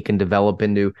hoping he can develop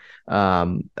into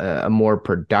a more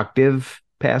productive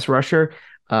pass rusher.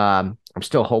 I'm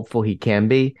still hopeful he can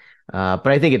be, but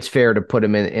I think it's fair to put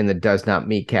him in the does not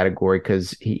meet category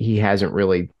because he hasn't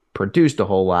really produced a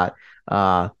whole lot.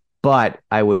 But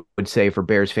I would say for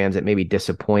Bears fans that may be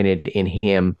disappointed in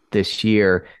him this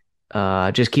year,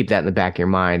 just keep that in the back of your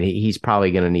mind. He's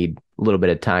probably going to need a little bit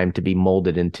of time to be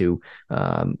molded into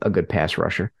a good pass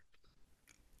rusher.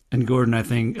 And Gordon, I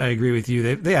think I agree with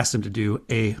you. They asked him to do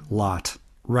a lot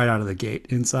right out of the gate,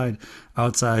 inside,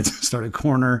 outside, started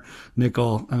corner,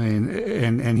 nickel. I mean,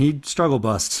 and he struggle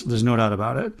busts. There's no doubt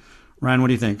about it. Ryan, what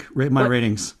do you think? Rate my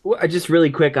ratings. Well, just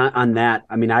really quick on that.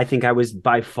 I mean, I think I was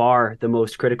by far the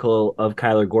most critical of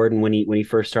Kyler Gordon when he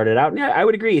first started out. And yeah, I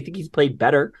would agree. I think he's played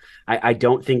better. I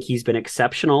don't think he's been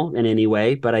exceptional in any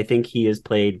way, but I think he has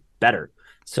played better.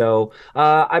 So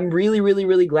I'm really, really,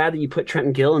 really glad that you put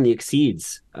Trenton Gill in the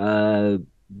exceeds.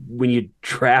 When you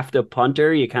draft a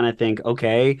punter, you kind of think,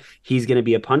 okay, he's going to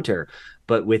be a punter.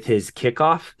 But with his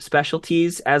kickoff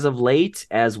specialties as of late,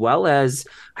 as well as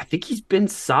I think he's been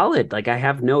solid. Like I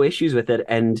have no issues with it.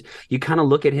 And you kind of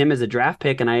look at him as a draft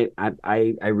pick, and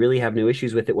I really have no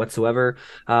issues with it whatsoever.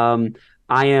 I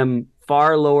am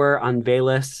far lower on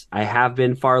Velus. I have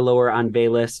been far lower on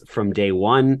Velus from day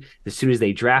one. As soon as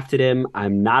they drafted him,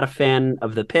 I'm not a fan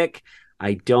of the pick.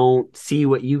 I don't see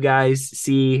what you guys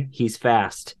see. He's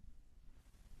fast.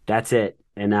 That's it.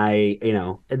 And I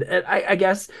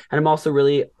guess, and I'm also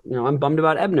really, I'm bummed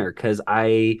about Ebner because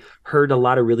I heard a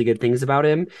lot of really good things about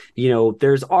him.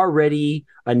 There's already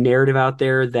a narrative out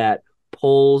there that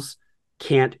polls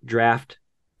can't draft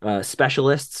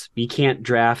specialists. You can't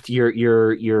draft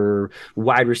your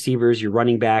wide receivers, your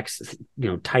running backs,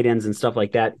 tight ends and stuff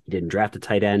like that. You didn't draft a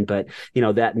tight end, but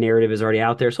that narrative is already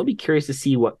out there. So I'll be curious to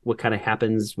see what kind of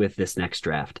happens with this next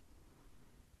draft.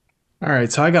 All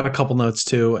right, so I got a couple notes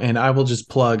too, and I will just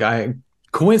plug.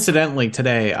 Coincidentally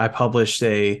today I published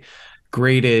a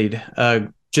graded,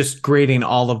 just grading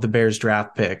all of the Bears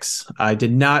draft picks. I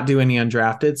did not do any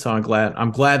undrafted, so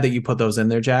I'm glad that you put those in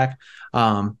there, Jack.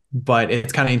 But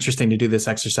it's kind of interesting to do this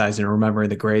exercise and remembering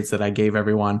the grades that I gave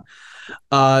everyone.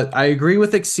 I agree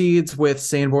with exceeds with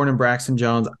Sanborn and Braxton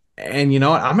Jones, and you know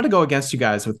what? I'm going to go against you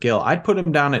guys with Gill. I'd put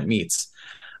him down at meets.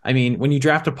 I mean, when you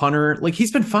draft a punter, he's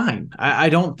been fine. I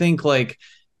don't think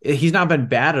he's not been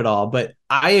bad at all, but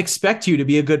I expect you to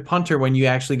be a good punter when you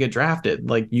actually get drafted.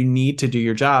 You need to do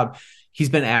your job. He's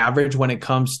been average when it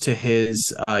comes to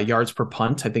his yards per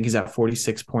punt. I think he's at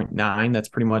 46.9. That's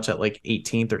pretty much at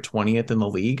 18th or 20th in the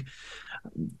league.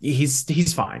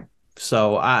 He's fine.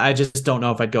 So I just don't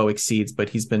know if I'd go exceeds, but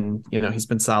he's been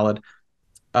solid.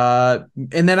 And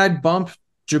then I'd bump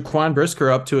Jaquan Brisker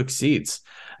up to exceeds.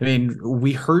 I mean,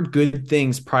 we heard good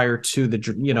things prior to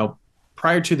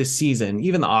the season,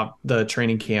 even the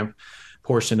training camp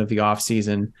portion of the off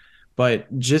season,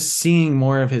 but just seeing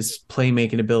more of his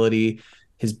playmaking ability,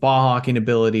 his ball hawking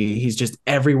ability, he's just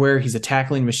everywhere. He's a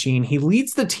tackling machine. He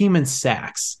leads the team in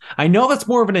sacks. I know that's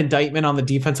more of an indictment on the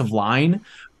defensive line,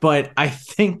 but I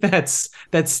think that's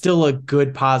still a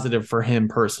good positive for him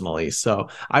personally. So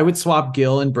I would swap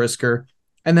Gill and Brisker.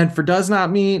 And then for does not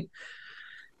meet,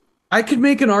 I could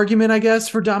make an argument, I guess,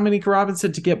 for Dominique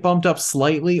Robinson to get bumped up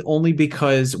slightly, only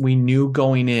because we knew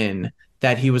going in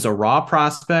that he was a raw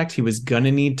prospect. He was going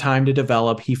to need time to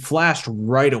develop. He flashed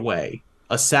right away,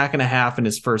 a sack and a half in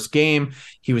his first game.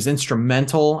 He was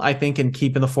instrumental, I think, in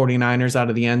keeping the 49ers out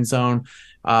of the end zone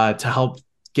to help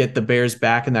get the Bears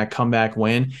back in that comeback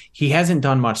win. He hasn't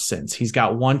done much since. He's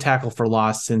got one tackle for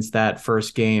loss since that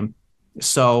first game.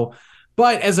 So,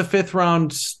 but as a fifth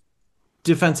round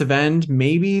defensive end,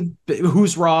 maybe,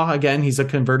 who's raw again, he's a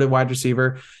converted wide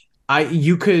receiver.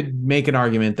 You could make an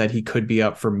argument that he could be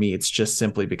up for meets just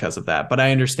simply because of that, but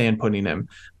I understand putting him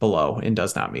below and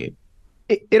does not meet.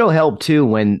 It'll help too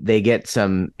when they get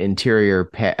some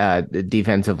interior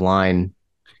defensive line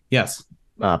yes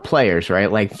players,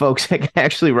 right? Like folks that can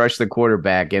actually rush the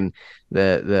quarterback, and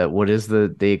the what is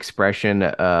the expression,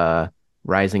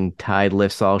 rising tide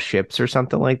lifts all ships or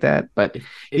something like that. But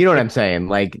you know what I'm saying?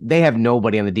 Like, they have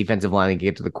nobody on the defensive line to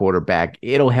get to the quarterback.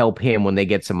 It'll help him when they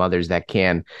get some others that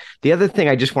can. The other thing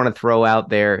I just want to throw out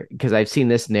there, because I've seen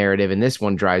this narrative, and this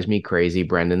one drives me crazy,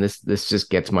 Brendan. This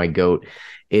just gets my goat,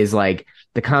 is like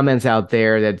the comments out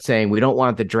there that saying we don't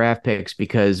want the draft picks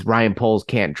because Ryan Poles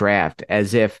can't draft,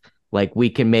 as if like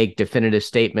we can make definitive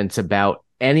statements about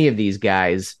any of these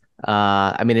guys.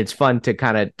 I mean, it's fun to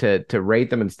kind of to rate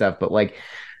them and stuff, but like,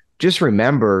 just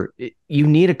remember, you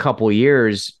need a couple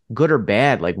years, good or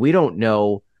bad. Like, we don't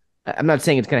know. I'm not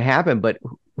saying it's going to happen, but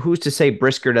who's to say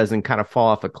Brisker doesn't kind of fall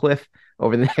off a cliff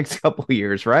over the next couple of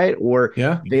years, right? Or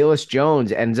Velus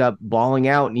Jones ends up balling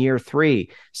out in year 3.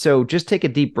 So just take a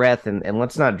deep breath and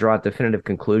let's not draw definitive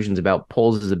conclusions about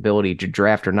Poles' ability to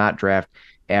draft or not draft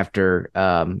after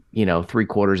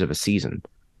 3/4 of a season.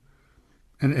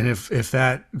 And if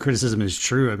that criticism is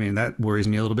true, I mean, that worries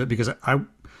me a little bit, because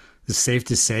it's safe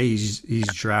to say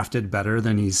he's drafted better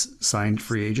than he's signed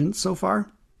free agents so far.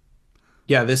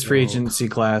 Yeah, this free agency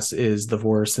class is the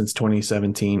worst since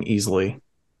 2017, easily.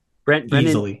 Brendan,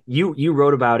 easily. You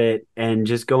wrote about it, and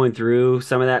just going through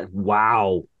some of that,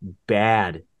 wow,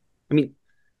 bad. I mean,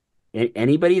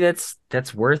 anybody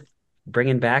that's worth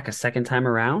bringing back a second time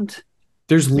around?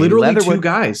 There's literally 2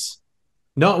 guys.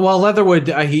 No, well, Leatherwood,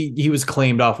 he was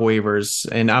claimed off waivers,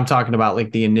 and I'm talking about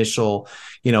like the initial,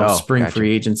 spring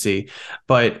free agency.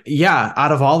 But yeah,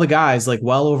 out of all the guys, like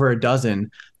well over a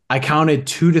dozen, I counted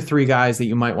 2 to 3 guys that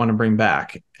you might want to bring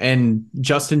back. And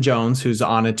Justin Jones, who's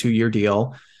on a 2-year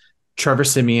deal, Trevor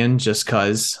Siemian, just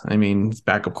cause, I mean, he's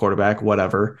backup quarterback,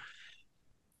 whatever.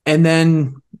 And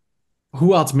then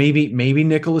who else? Maybe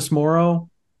Nicholas Morrow,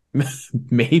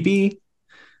 maybe.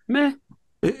 Meh.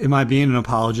 Am I being an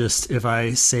apologist if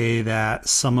I say that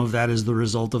some of that is the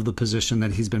result of the position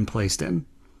that he's been placed in?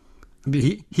 I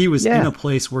mean, he was in a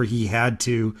place where he had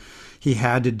to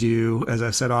do, as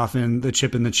I've said often, the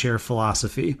chip in the chair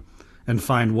philosophy, and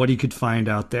find what he could find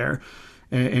out there,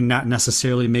 and not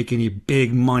necessarily make any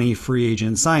big money free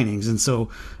agent signings. And so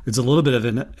it's a little bit of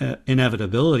an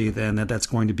inevitability then that's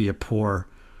going to be a poor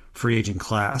free agent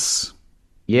class.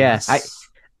 Yes.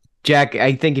 Jack,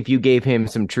 I think if you gave him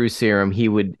some truth serum, he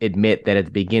would admit that at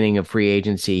the beginning of free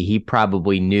agency, he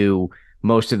probably knew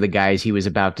most of the guys he was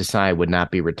about to sign would not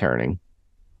be returning.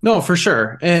 No, for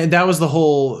sure. And that was the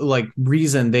whole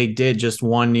reason they did just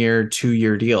 1-year,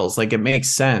 2-year deals. Like, it makes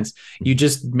sense. You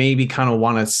just maybe kind of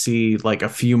want to see a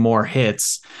few more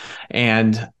hits.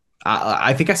 And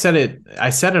I think I said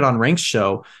it on Rank's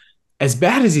show. As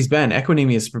bad as he's been,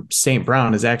 Equanimeous St.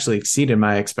 Brown has actually exceeded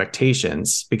my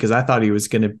expectations, because I thought he was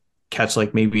going to catch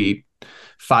maybe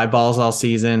 5 balls all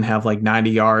season, have 90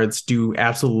 yards, do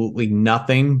absolutely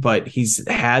nothing, but he's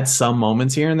had some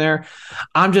moments here and there.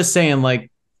 I'm just saying,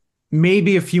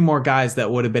 maybe a few more guys that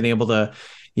would have been able to,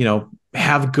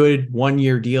 have good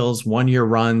 1-year deals, 1-year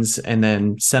runs, and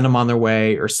then send them on their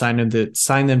way or sign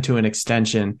them to an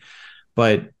extension.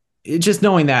 But just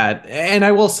knowing that, and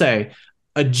I will say,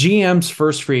 a GM's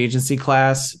first free agency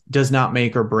class does not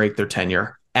make or break their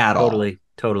tenure at all.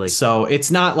 Totally. So it's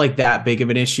not that big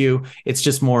of an issue. It's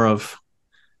just more of,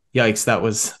 yikes, that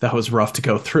was rough to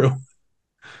go through. All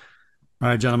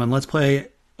right, gentlemen, let's play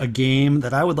a game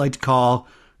that I would like to call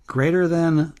greater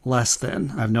than, less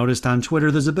than. I've noticed on Twitter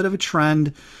there's a bit of a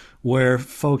trend where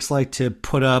folks like to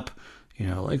put up,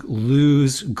 like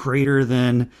lose greater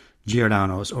than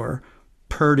Giordano's, or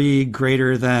Purdy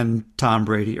greater than Tom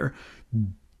Brady, or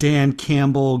Dan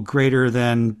Campbell greater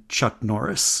than Chuck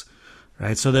Norris.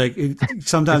 Right. So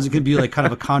sometimes it could be like kind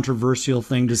of a controversial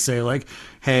thing to say, like,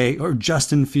 hey, or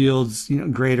Justin Fields,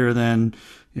 greater than,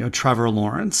 Trevor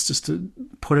Lawrence, just to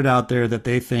put it out there that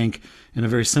they think in a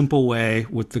very simple way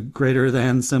with the greater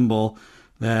than symbol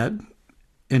that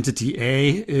entity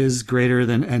A is greater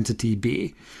than entity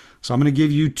B. So I'm going to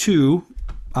give you two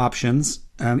options,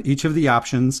 and each of the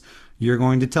options you're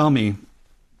going to tell me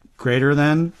greater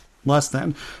than, less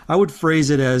than. I would phrase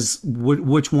it as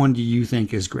which one do you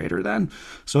think is greater than?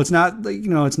 So it's not,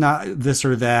 it's not this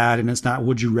or that, and it's not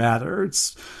would you rather.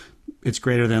 It's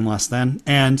greater than, less than.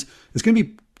 And it's going to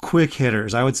be quick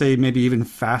hitters. I would say maybe even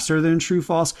faster than true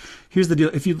false. Here's the deal.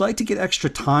 If you'd like to get extra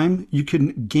time, you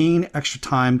can gain extra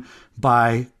time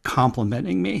by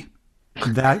complimenting me.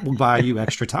 That will buy you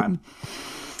extra time.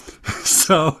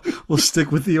 So we'll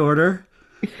stick with the order.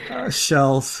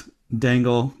 Shells,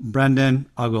 Dangle, Brendan.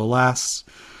 I'll go last.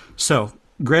 So,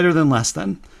 greater than, less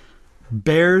than.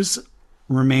 Bears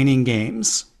remaining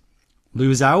games.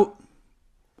 Lose out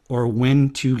or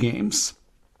win 2 games?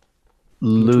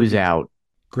 Lose out.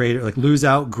 Greater, like lose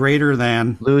out greater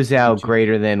than. Lose out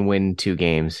greater than win 2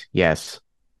 games. Yes.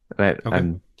 Okay.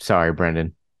 I'm sorry,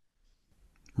 Brendan.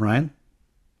 Ryan?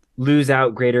 Lose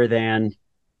out greater than.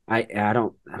 I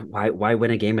don't. Why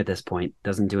win a game at this point?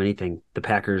 Doesn't do anything. The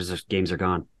Packers games are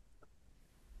gone.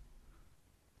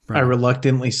 I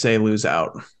reluctantly say lose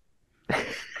out.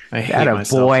 I hate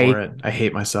myself for it. I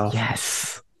hate myself.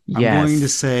 Yes. I'm going to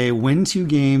say win 2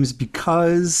 games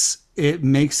because it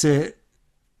makes it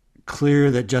clear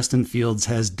that Justin Fields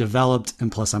has developed,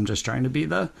 and plus I'm just trying to be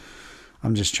the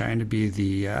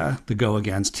go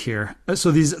against here.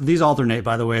 So these alternate,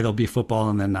 by the way. They'll be football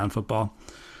and then non-football.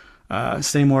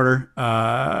 Same order.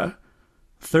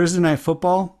 Thursday night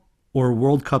football or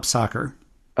World Cup soccer?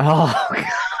 Oh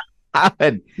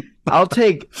God. I'll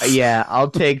take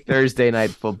Thursday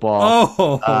night football.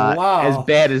 Oh, wow. As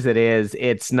bad as it is,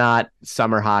 it's not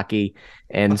summer hockey.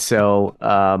 And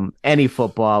so any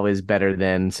football is better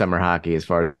than summer hockey as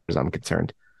far as I'm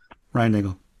concerned. Ryan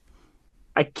Dingle.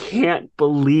 I can't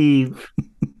believe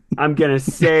I'm going to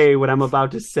say what I'm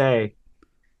about to say.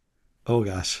 Oh,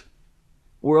 gosh.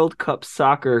 World Cup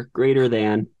soccer greater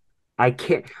than. I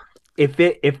can't. If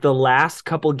the last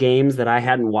couple games that I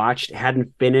hadn't watched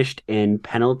hadn't finished in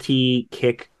penalty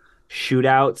kick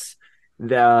shootouts,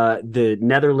 the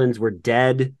Netherlands were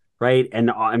dead, right?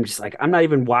 And I'm just like, I'm not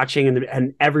even watching,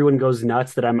 and everyone goes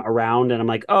nuts that I'm around, and I'm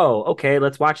like, oh, okay,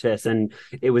 let's watch this. And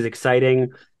it was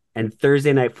exciting. And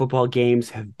Thursday night football games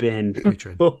have been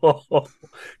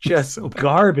just so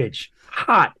garbage,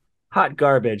 hot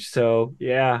garbage. So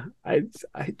yeah, I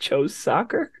chose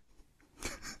soccer.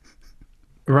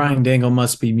 Ryan Dingle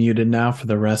must be muted now for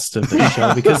the rest of the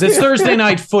show because it's Thursday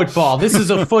night football. This is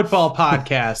a football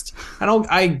podcast. I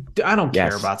don't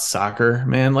care about soccer,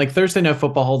 man. Like Thursday night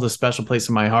football holds a special place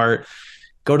in my heart.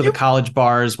 Go to the college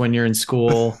bars when you're in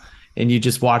school and you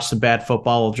just watch some bad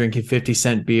football while drinking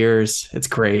 50-cent beers. It's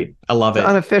great. I love it.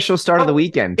 Unofficial start of the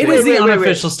weekend. It is the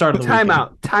unofficial start of the weekend.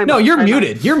 Time out. You're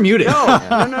muted. You're muted.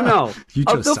 No.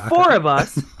 Of the 4 of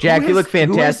us, Jack, you look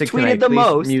fantastic tonight.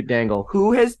 Please mute Dangle.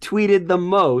 Who has tweeted the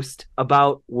most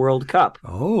about World Cup?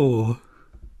 Oh,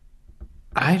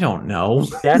 I don't know.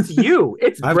 That's you.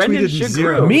 It's Brendan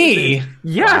Shagru. Me?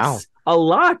 Yes. Wow. A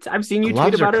lot. I've seen you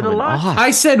tweet about it a lot.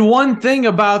 I said one thing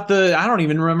about I don't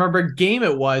even remember what game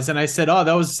it was. And I said,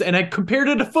 and I compared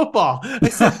it to football. I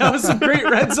said, that was some great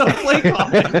red zone play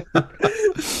calling.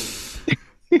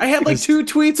 I had like 2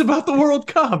 tweets about the World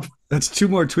Cup. That's 2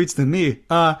 more tweets than me.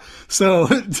 So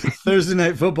Thursday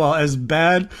night football, as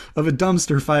bad of a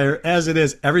dumpster fire as it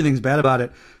is, everything's bad about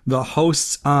it. The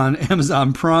hosts on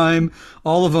Amazon Prime,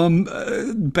 all of them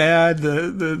bad.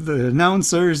 The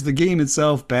announcers, the game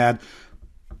itself, bad.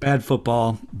 Bad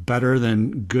football, better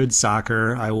than good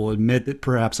soccer. I will admit that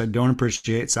perhaps I don't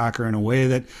appreciate soccer in a way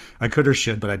that I could or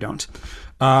should, but I don't.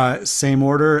 Same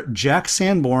order, Jack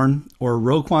Sanborn or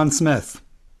Roquan Smith?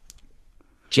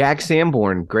 Jack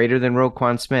Sanborn, greater than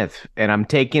Roquan Smith. And I'm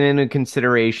taking into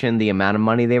consideration the amount of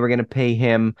money they were going to pay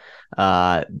him,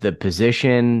 the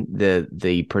position,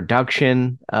 the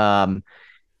production.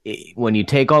 When you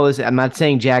take all this, I'm not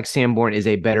saying Jack Sanborn is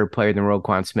a better player than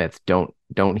Roquan Smith.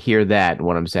 Don't hear that,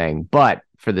 what I'm saying. But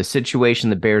for the situation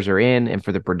the Bears are in and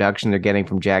for the production they're getting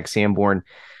from Jack Sanborn,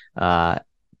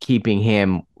 keeping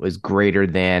him was greater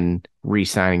than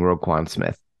re-signing Roquan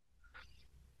Smith.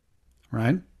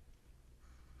 Right.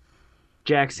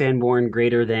 Jack Sanborn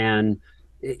greater than.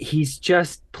 He's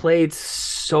just played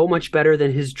so much better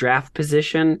than his draft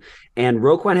position. And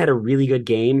Roquan had a really good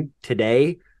game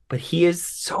today, but he is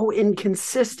so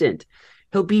inconsistent.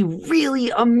 He'll be really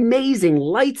amazing,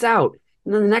 lights out.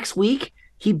 And then the next week,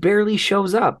 he barely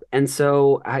shows up. And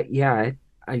so, I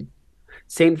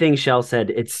same thing Shell said.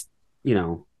 It's,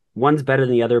 one's better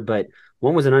than the other, but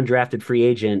one was an undrafted free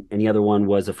agent and the other one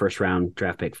was a first round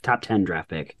draft pick, top 10 draft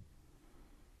pick.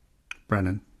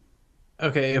 Brendan.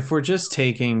 Okay, if we're just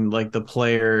taking like the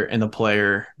player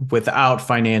without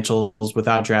financials,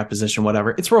 without draft position,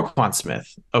 whatever, it's Roquan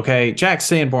Smith. Okay, Jack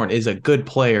Sanborn is a good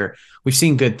player. We've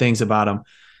seen good things about him.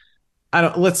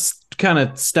 Let's kind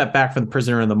of step back from the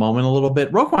prisoner in the moment a little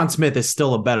bit. Roquan Smith is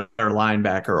still a better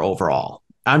linebacker overall.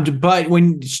 But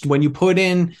when you put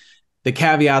in the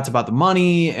caveats about the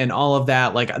money and all of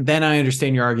that, like then I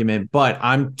understand your argument. But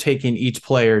I'm taking each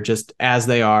player just as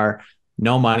they are,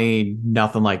 no money,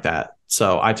 nothing like that.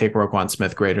 So I take Roquan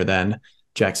Smith greater than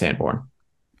Jack Sanborn.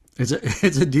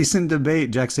 It's a decent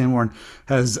debate. Jack Sanborn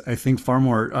has, I think, far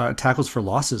more tackles for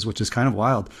losses, which is kind of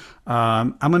wild.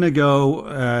 I'm gonna go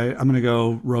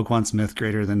Roquan Smith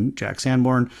greater than Jack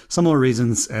Sanborn. Similar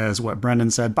reasons as what Brendan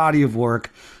said: body of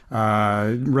work,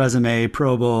 resume,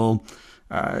 Pro Bowl,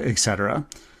 etc.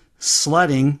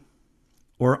 Sledding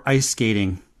or ice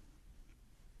skating.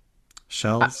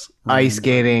 Shells. Ice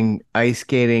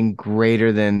skating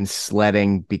greater than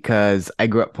sledding because I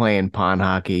grew up playing pond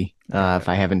hockey. If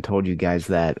I haven't told you guys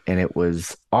that, and it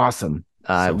was awesome.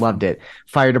 I loved it.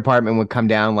 Fire department would come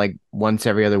down like once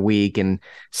every other week and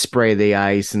spray the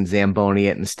ice and Zamboni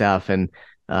it and stuff. And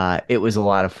it was a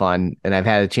lot of fun. And I've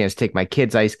had a chance to take my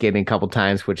kids ice skating a couple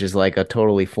times, which is like a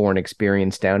totally foreign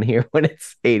experience down here when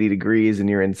it's 80 degrees and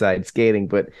you're inside skating.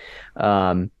 But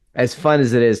as fun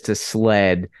as it is to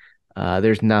sled,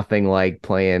 there's nothing like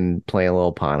playing a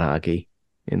little pond hockey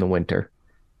in the winter.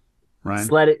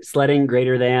 Ryan? Sledding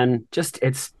greater than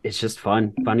it's just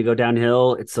fun to go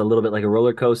downhill. It's a little bit like a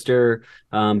roller coaster,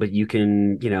 but you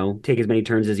can take as many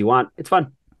turns as you want. It's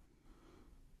fun.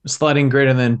 Sledding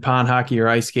greater than pond hockey or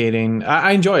ice skating.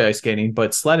 I enjoy ice skating,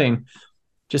 but sledding,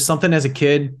 just something as a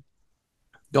kid,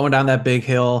 going down that big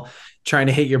hill, trying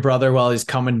to hit your brother while he's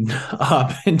coming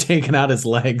up and taking out his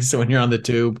legs when you're on the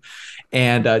tube,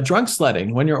 and drunk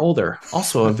sledding when you're older.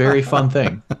 Also a very fun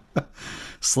thing.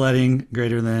 Sledding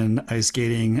greater than ice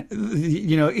skating.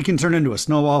 It can turn into a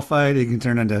snowball fight. It can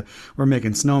turn into we're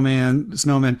making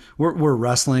snowmen. We're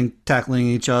wrestling, tackling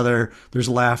each other. There's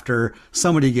laughter.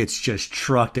 Somebody gets just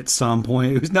trucked at some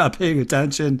point who's not paying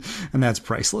attention, and that's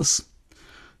priceless.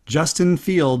 Justin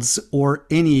Fields or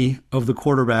any of the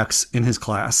quarterbacks in his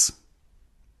class.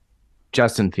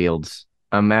 Justin Fields.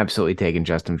 I'm absolutely taking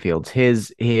Justin Fields.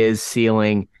 His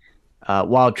ceiling.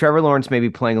 While Trevor Lawrence may be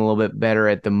playing a little bit better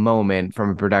at the moment from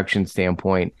a production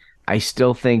standpoint, I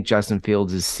still think Justin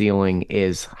Fields' ceiling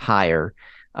is higher.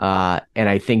 And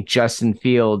I think Justin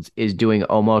Fields is doing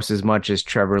almost as much as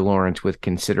Trevor Lawrence with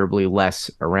considerably less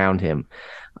around him.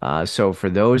 So for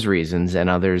those reasons and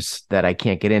others that I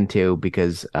can't get into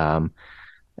because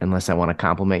unless I want to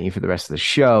compliment you for the rest of the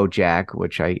show, Jack,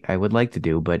 which I would like to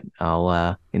do, but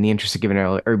I'll, in the interest of giving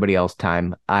everybody else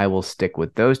time, I will stick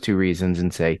with those two reasons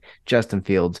and say Justin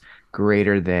Fields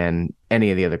greater than any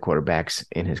of the other quarterbacks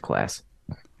in his class.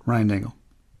 Ryan Dangle.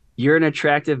 You're an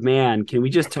attractive man. Can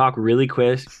we just talk really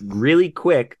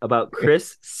quick about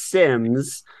Chris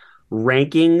Sims'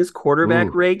 quarterback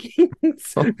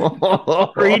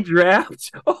rankings,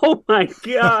 pre-draft? Oh my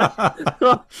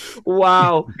god!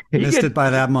 Wow, missed it by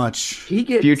that much. He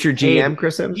gets future GM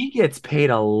Chris Sims. He gets paid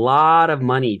a lot of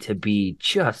money to be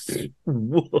just.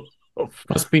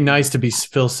 Must be nice to be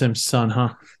Phil Sims' son,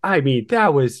 huh? I mean,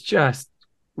 that was just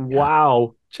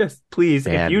wow. Just please,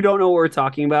 if you don't know what we're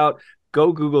talking about,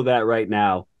 go Google that right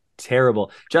now.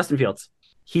 Terrible. Justin Fields.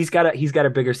 He's got a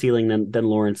bigger ceiling than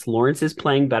Lawrence. Lawrence is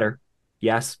playing better,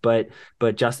 yes, but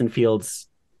Justin Fields,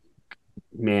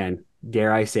 man,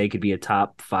 dare I say, could be a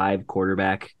top 5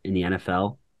 quarterback in the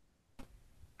NFL.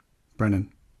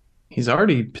 Brendan. He's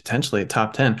already potentially a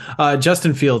top 10.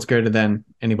 Justin Fields greater than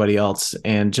anybody else,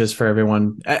 and just for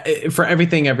everyone, for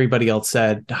everything everybody else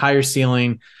said, higher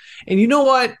ceiling. And you know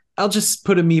what? I'll just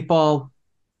put a meatball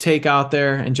take out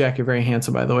there. And Jack, you're very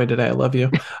handsome, by the way, today. I love you.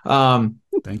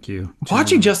 Thank you.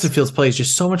 Watching Justin Fields play is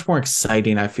just so much more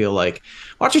exciting, I feel like.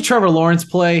 Watching Trevor Lawrence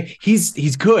play,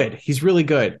 he's good. He's really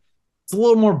good. It's a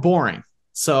little more boring.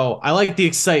 So I like the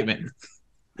excitement.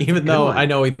 Even though I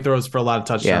know he throws for a lot of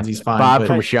touchdowns, he's fine. Bob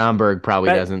from Schaumburg probably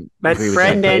doesn't agree with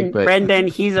that take, but Brendan,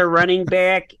 he's a running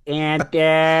back, and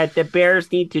the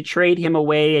Bears need to trade him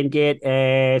away and get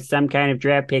some kind of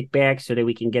draft pick back so that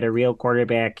we can get a real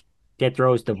quarterback that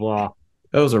throws the ball.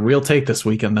 That was a real take this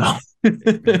weekend, though.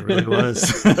 It really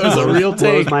was. That was a real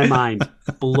take. Blows my mind.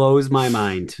 Blows my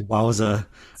mind. Wowza.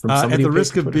 From At somebody the who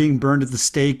risk paid of Twitter. being burned at the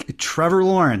stake, Trevor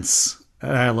Lawrence.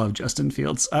 I love Justin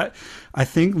Fields. I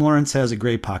think Lawrence has a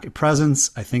great pocket presence.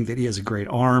 I think that he has a great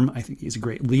arm. I think he's a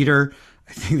great leader.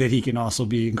 I think that he can also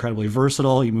be incredibly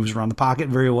versatile. He moves around the pocket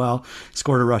very well.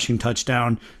 Scored a rushing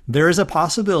touchdown. There is a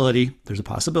possibility. There's a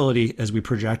possibility as we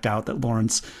project out that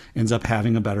Lawrence ends up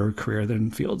having a better career than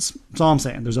Fields. That's all I'm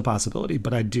saying. There's a possibility,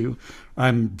 but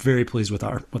I'm very pleased with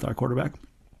our quarterback.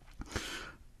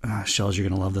 Shells, you're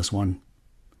gonna love this one.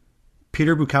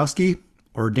 Peter Bukowski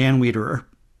or Dan Wiederer?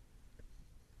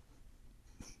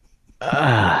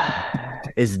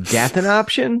 Is death an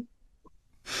option?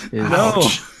 No.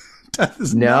 Death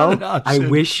is No? not an option. I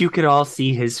wish you could all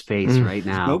see his face right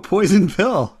now. No poison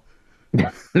pill.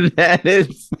 That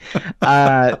is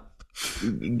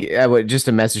just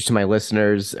a message to my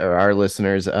listeners or our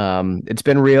listeners. It's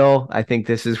been real. I think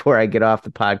this is where I get off the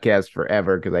podcast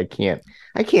forever because I can't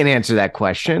answer that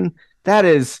question. That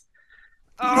is,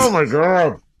 oh my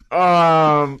God.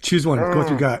 Choose one. Go with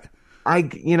your gut.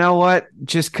 You know what?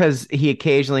 Just because he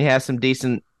occasionally has some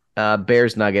decent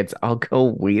Bears nuggets, I'll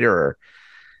go Wiederer.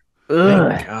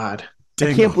 Thank God.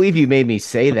 I can't believe you made me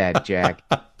say that, Jack.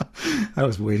 I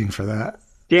was waiting for that.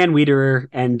 Dan Wiederer,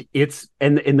 and it's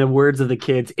and in the words of the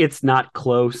kids, it's not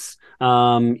close.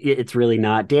 It's really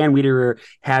not. Dan Wiederer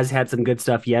has had some good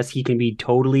stuff. Yes, he can be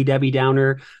totally Debbie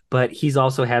Downer, but he's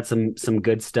also had some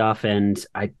good stuff. And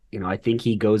I think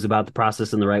he goes about the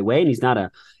process in the right way, and he's not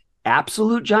a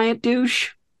absolute giant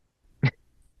douche.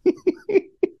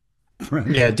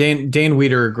 Yeah, Dan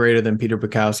Wiederer greater than Peter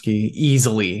Bukowski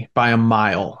easily by a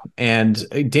mile. And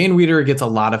Dan Wiederer gets a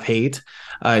lot of hate.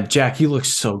 Jack, you look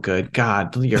so good.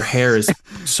 God, your hair is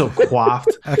so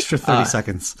coiffed. Extra 30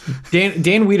 seconds.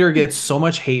 Dan Wiederer gets so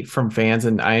much hate from fans,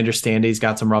 and I understand he's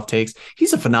got some rough takes.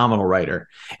 He's a phenomenal writer,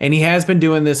 and he has been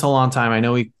doing this a long time. I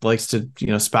know he likes to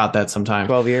spout that sometimes.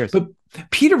 12 years. But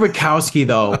Peter Bukowski,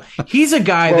 though, he's a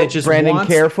guy that just Brandon,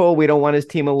 wants... careful. We don't want his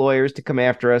team of lawyers to come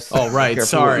after us. Oh, right. Careful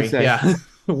Sorry. what you say. Yeah.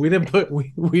 We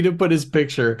didn't put his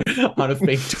picture on a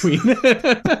fake tweet.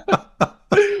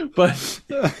 But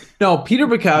no, Peter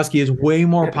Bukowski is way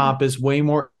more pompous, way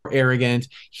more arrogant.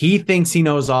 He thinks he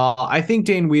knows all. I think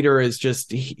Dan Wiederer is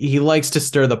just, he likes to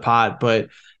stir the pot, but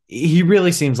he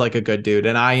really seems like a good dude.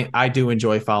 And I do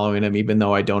enjoy following him, even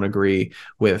though I don't agree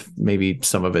with maybe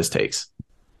some of his takes.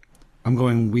 I'm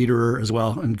going Wiederer as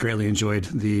well, and greatly enjoyed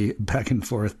the back and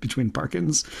forth between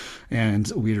Parkins and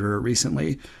Wiederer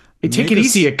recently. Hey, take it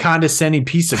easy, a condescending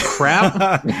piece of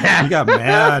crap. He got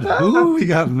mad. Ooh, he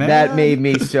got mad. That made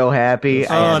me so happy.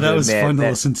 Oh, that was fun to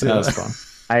listen to. That was fun.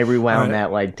 I rewound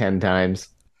that like 10 times.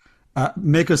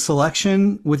 Make a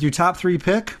selection with your top 3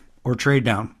 pick or trade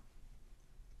down.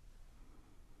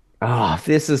 Oh,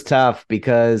 this is tough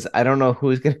because I don't know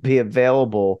who's going to be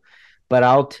available, but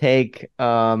I'll take,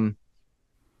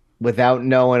 without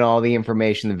knowing all the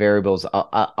information, the variables,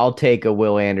 I'll take a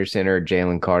Will Anderson or a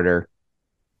Jalen Carter.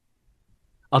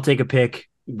 I'll take a pick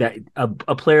that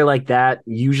a player like that,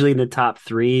 usually in the top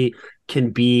 3, can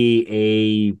be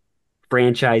a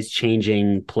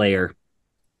franchise-changing player.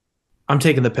 I'm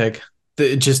taking the pick.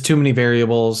 Just too many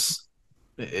variables.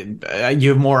 You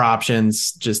have more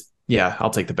options. I'll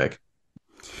take the pick.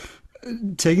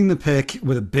 Taking the pick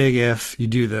with a big if. You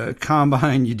do the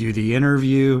combine, you do the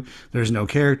interview. There's no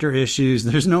character issues.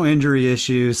 There's no injury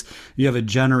issues. You have a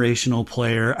generational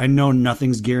player. I know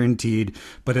nothing's guaranteed,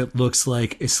 but it looks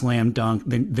like a slam dunk.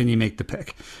 Then you make the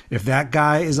pick. If that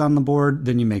guy is on the board,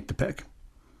 then you make the pick.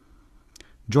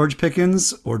 George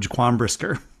Pickens or Jaquan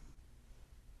Brisker?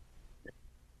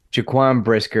 Jaquan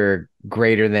Brisker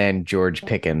greater than George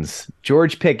Pickens.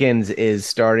 George Pickens is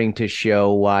starting to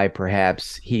show why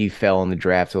perhaps he fell in the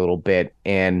draft a little bit,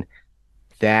 and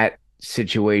that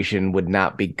situation would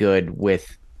not be good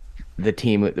with the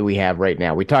team that we have right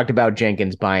now. We talked about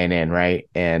Jenkins buying in, right?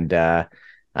 And I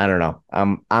don't know.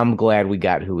 I'm glad we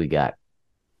got who we got.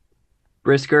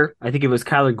 Brisker, I think if it was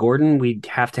Kyler Gordon, we'd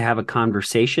have to have a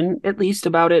conversation at least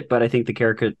about it, but I think the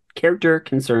character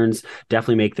concerns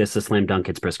definitely make this a slam dunk.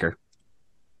 It's Brisker.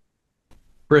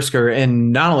 Brisker,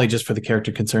 and not only just for the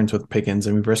character concerns with Pickens.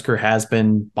 I mean, Brisker has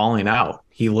been balling out.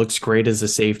 He looks great as a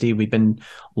safety. We've been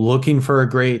looking for a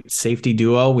great safety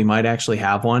duo. We might actually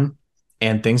have one,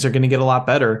 and things are going to get a lot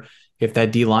better if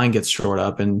that D-line gets shored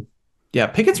up. And yeah,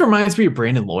 Pickens reminds me of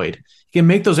Brandon Lloyd. He can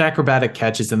make those acrobatic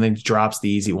catches and then drops the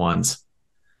easy ones.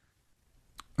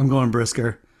 I'm going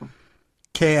Brisker.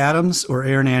 Kay Adams or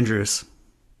Aaron Andrews?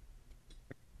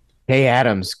 Hey,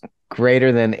 Adams,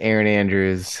 greater than Aaron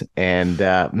Andrews. And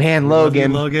man,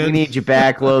 Logan, we need you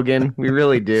back, Logan. We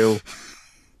really do.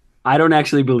 I don't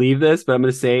actually believe this, but I'm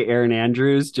going to say Aaron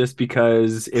Andrews just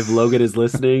because if Logan is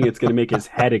listening, it's going to make his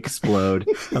head explode.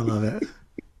 I love it.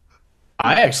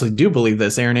 I actually do believe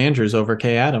this. Aaron Andrews over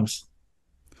Kay Adams.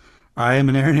 I am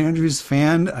an Aaron Andrews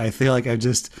fan. I feel like I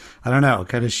don't know,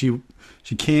 kind of she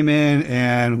came in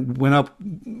and went up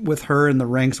with her in the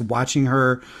ranks, watching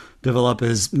her develop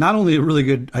as not only a really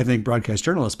good, I think, broadcast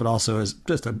journalist, but also as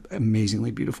just an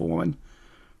amazingly beautiful woman.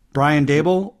 Brian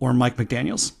Dable or Mike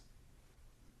McDaniels?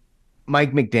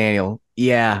 Mike McDaniel.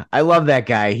 Yeah, I love that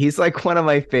guy. He's like one of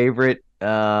my favorite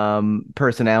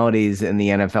personalities in the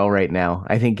NFL right now.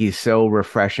 I think he's so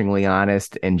refreshingly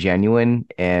honest and genuine,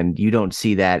 and you don't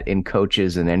see that in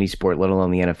coaches in any sport, let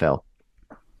alone the NFL.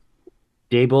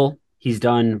 Dable, he's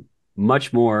done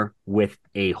much more with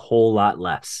a whole lot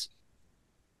less.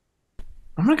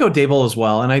 I'm going to go Dable as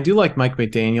well. And I do like Mike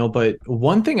McDaniel, but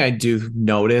one thing I do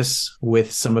notice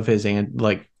with some of his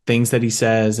like things that he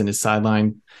says and his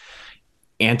sideline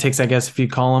antics, I guess, if you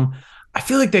call them, I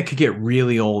feel like that could get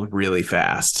really old really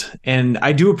fast. And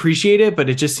I do appreciate it, but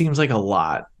it just seems like a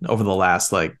lot over the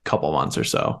last like couple months or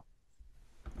so.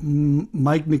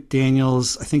 Mike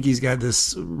McDaniels, I think he's got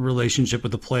this relationship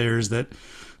with the players that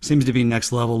seems to be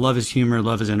next level. Love his humor,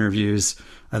 love his interviews.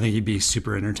 I think he'd be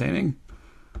super entertaining.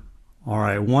 All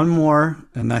right, one more,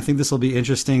 and I think this will be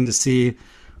interesting to see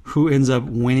who ends up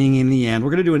winning in the end. We're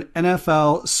going to do an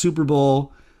NFL Super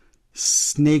Bowl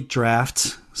snake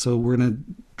draft. So we're going to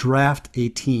draft a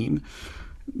team.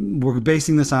 We're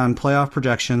basing this on playoff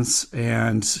projections,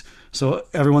 and so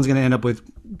everyone's going to end up with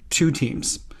 2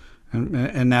 teams,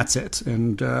 and that's it.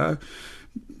 And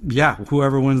yeah,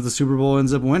 whoever wins the Super Bowl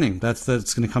ends up winning. That's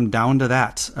going to come down to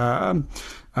that.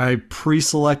 I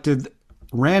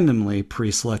randomly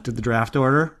pre-selected the draft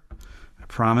order. I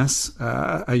promise.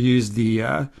 I used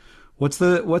the what's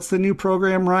the new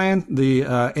program, Ryan? The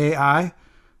AI.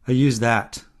 I used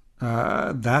that.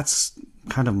 That's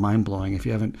kind of mind-blowing. If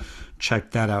you haven't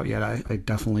checked that out yet, I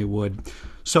definitely would.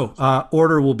 So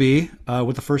order will be,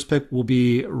 with the first pick will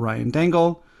be Ryan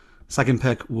Dangle. Second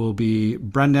pick will be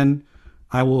Brendan.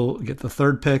 I will get the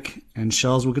third pick, and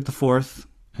Shells will get the fourth,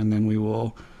 and then we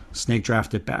will snake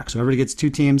draft it back. So everybody gets 2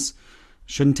 teams.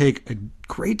 Shouldn't take a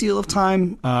great deal of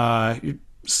time. You're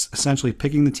essentially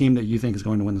picking the team that you think is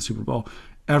going to win the Super Bowl.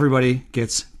 Everybody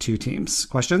gets 2 teams.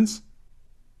 Questions?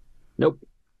 Nope.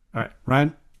 All right,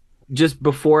 Ryan? Just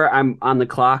before I'm on the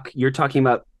clock, you're talking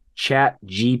about Chat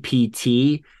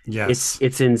GPT. Yes.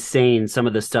 It's insane, some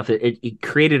of the stuff. It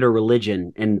created a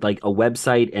religion and like a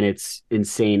website, and it's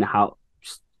insane how...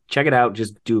 Check it out.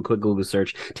 Just do a quick Google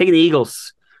search. Taking the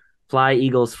Eagles. Fly,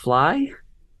 Eagles, fly.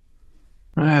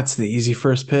 That's the easy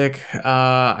first pick.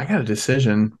 I got a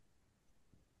decision.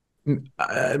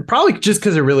 Probably just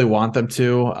because I really want them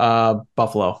to.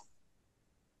 Buffalo.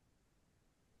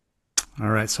 All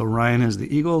right, so Ryan has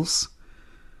the Eagles,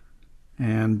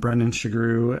 and Brendan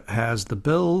Shagru has the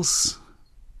Bills.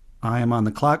 I am on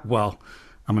the clock. Well,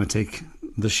 I'm going to take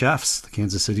the Chefs, the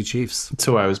Kansas City Chiefs. That's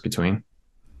who I was between.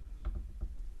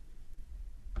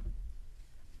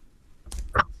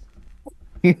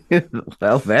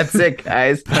 Well, that's it,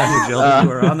 guys. You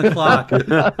are on the clock.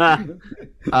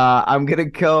 I'm going to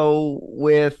go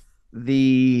with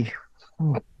the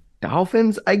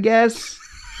Dolphins, I guess.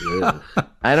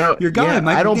 I don't. Your guy,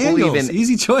 Mike I don't Daniels. believe in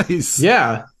Easy choice.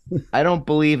 Yeah. I don't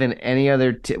believe in any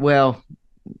other. Well,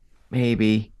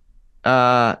 maybe.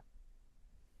 No.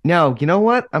 You know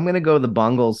what? I'm gonna go the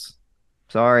Bungles.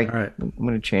 Sorry. All right. I'm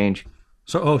gonna change.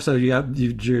 So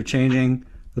you're changing.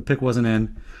 The pick wasn't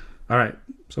in. All right.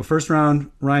 So first round,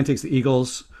 Ryan takes the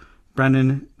Eagles.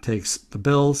 Brendan takes the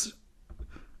Bills.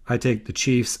 I take the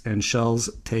Chiefs, and Shells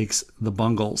takes the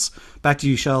Bungles. Back to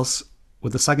you, Shells,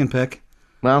 with the second pick.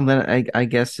 Well, then I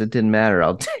guess it didn't matter.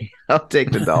 I'll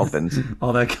take the Dolphins.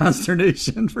 All that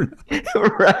consternation for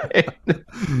Right.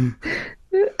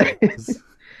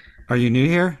 Are you new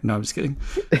here? No, I'm just kidding.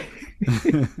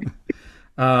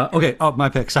 Okay. Oh, my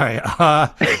pick. Sorry.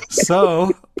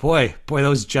 So, boy,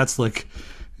 those Jets look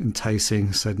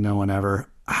enticing. Said no one ever.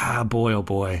 Boy, oh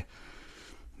boy.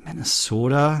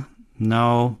 Minnesota?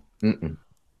 No.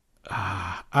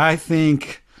 I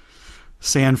think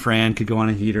San Fran could go on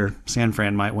a heater. San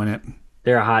Fran might win it.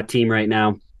 They're a hot team right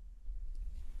now.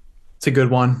 It's a good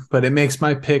one, but it makes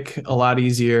my pick a lot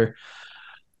easier.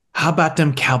 How about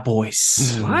them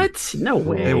Cowboys? What? No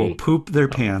way. They will poop their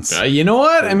pants. You know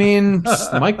what? I mean,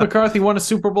 Mike McCarthy won a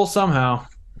Super Bowl somehow.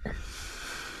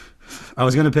 I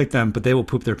was going to pick them, but they will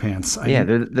poop their pants. They're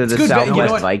the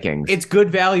Southwest Vikings. It's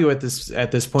good value at this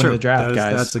point of the draft,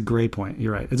 guys. That's a great point.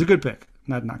 You're right. It's a good pick.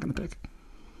 not going to pick.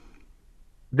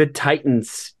 The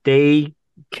Titans, they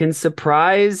can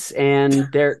surprise,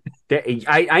 and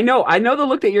I know the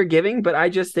look that you're giving, but I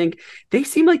just think they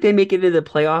seem like they make it into the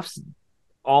playoffs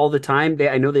all the time.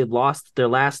 I know they've lost their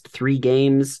last 3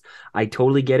 games. I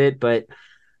totally get it, but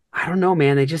I don't know,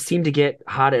 man. They just seem to get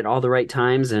hot at all the right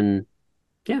times, and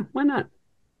yeah, why not?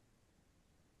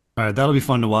 All right, that'll be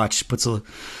fun to watch.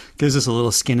 Gives us a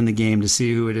little skin in the game to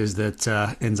see who it is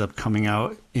that ends up coming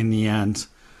out in the end.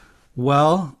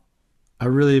 Well, I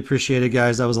really appreciate it,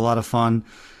 guys. That was a lot of fun.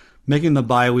 Making the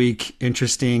bye week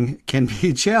interesting can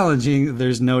be challenging.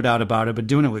 There's no doubt about it. But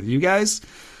doing it with you guys,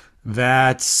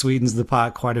 that sweetens the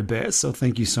pot quite a bit. So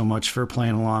thank you so much for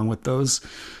playing along with those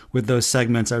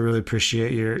segments. I really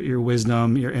appreciate your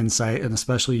wisdom, your insight, and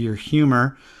especially your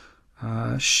humor.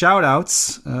 Shout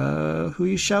outs. Who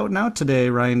you shouting out today?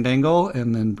 Ryan Dangle,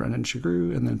 and then Brendan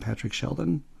Shagrew, and then Patrick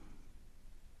Sheldon.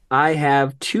 I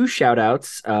have 2 shout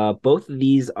outs. Both of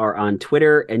these are on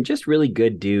Twitter and just really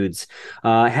good dudes.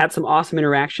 Had some awesome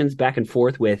interactions back and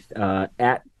forth with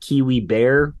at Kiwi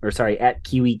Bear, at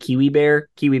Kiwi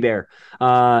Bear.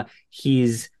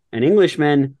 He's an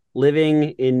Englishman living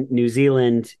in New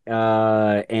Zealand,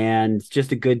 and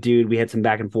just a good dude. We had some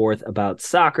back and forth about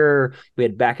soccer. We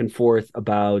had back and forth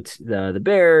about the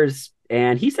Bears.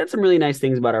 And he said some really nice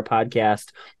things about our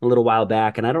podcast a little while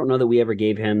back, and I don't know that we ever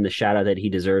gave him the shout out that he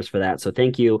deserves for that. So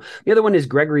thank you. The other one is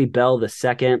Gregory Bell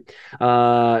II.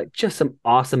 Just some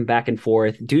awesome back and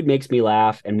forth. Dude makes me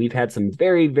laugh, and we've had some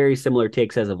very, very similar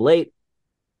takes as of late.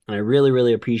 And I really,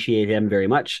 really appreciate him very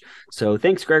much. So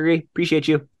thanks, Gregory. Appreciate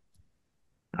you.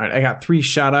 All right, I got 3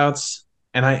 shout outs,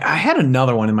 and I had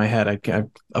another one in my head. I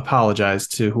apologize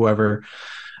to whoever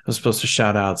I was supposed to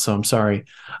shout out, so I'm sorry.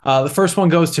 The first one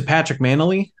goes to Patrick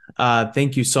Manley.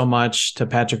 Thank you so much to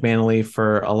Patrick Manley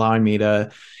for allowing me to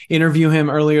interview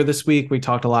him earlier this week. We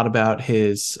talked a lot about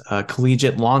his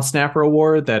collegiate lawn snapper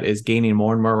award that is gaining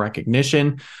more and more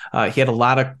recognition. He had a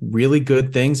lot of really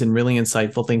good things and really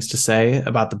insightful things to say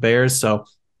about the Bears, so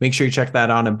make sure you check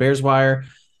that out on Bears Wire.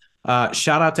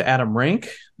 Shout out to Adam Rank.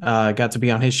 Got to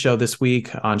be on his show this week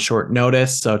on short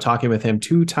notice, so talking with him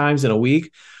 2 times in a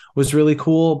week was really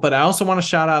cool. But I also want to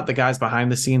shout out the guys behind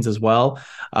the scenes as well.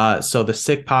 So the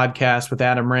Sick Podcast with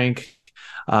Adam Rank,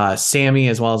 Sammy,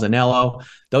 as well as Anello.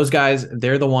 Those guys,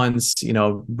 they're the ones,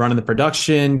 running the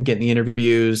production, getting the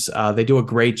interviews. They do a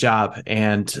great job,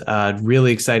 and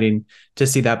really exciting to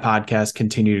see that podcast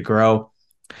continue to grow.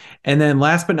 And then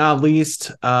last but not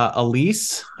least,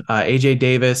 Elise, AJ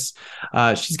Davis.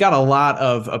 She's got a lot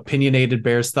of opinionated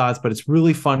Bears thoughts, but it's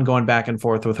really fun going back and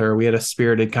forth with her. We had a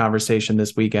spirited conversation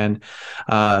this weekend.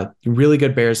 Really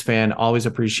good Bears fan. Always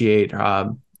appreciate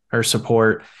her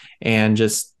support, and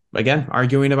just, again,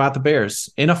 arguing about the Bears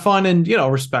in a fun and,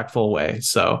 respectful way.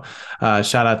 So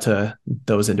shout out to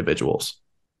those individuals.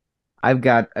 I've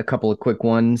got a couple of quick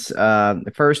ones.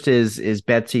 The first is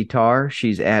Betsy Tarr.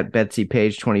 She's at Betsy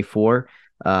Page 24.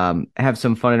 Have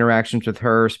some fun interactions with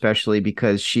her, especially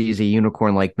because she's a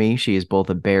unicorn like me. She is both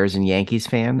a Bears and Yankees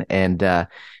fan, and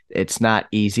it's not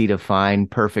easy to find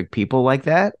perfect people like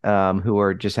that who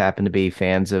are just happen to be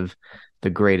fans of the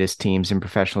greatest teams in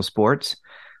professional sports.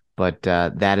 But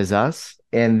that is us.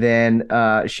 And then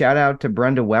shout out to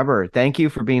Brenda Weber. Thank you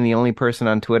for being the only person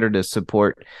on Twitter to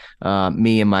support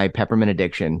me and my peppermint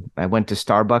addiction. I went to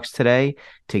Starbucks today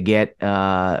to get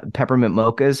peppermint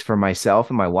mochas for myself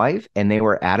and my wife, and they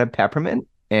were out of peppermint.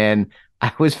 And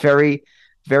I was very,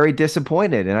 very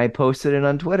disappointed. And I posted it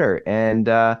on Twitter. And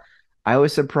I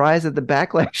was surprised at the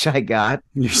backlash I got.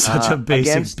 You're such a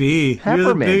basic bee.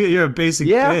 Peppermint. You're a basic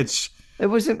bitch. It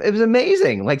was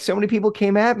amazing. Like, so many people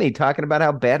came at me talking about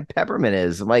how bad peppermint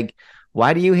is. Like,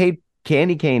 why do you hate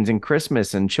candy canes and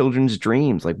Christmas and children's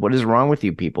dreams? Like, what is wrong with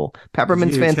you people?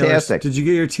 Peppermint's fantastic. Did you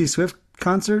get your T Swift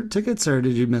concert tickets, or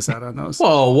did you miss out on those? Whoa.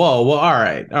 All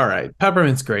right.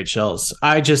 Peppermint's great, Shells.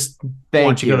 I just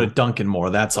want you to go to Dunkin'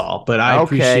 more. That's all. But I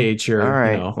appreciate your, all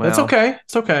right. Well, it's okay.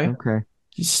 It's okay. Okay.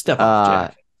 You step up,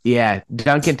 Jack. Yeah.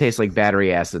 Dunkin' tastes like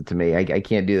battery acid to me. I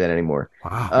can't do that anymore.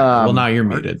 Wow. Well, now you're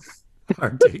muted.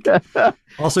 Hard take.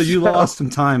 Also, you lost some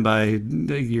time by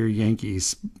your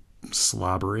Yankees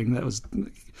slobbering. That was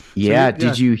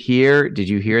Did you hear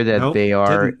that nope,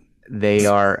 they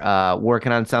are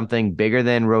working on something bigger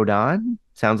than Rodon?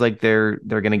 Sounds like they're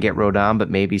going to get Rodon, but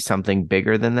maybe something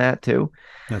bigger than that too.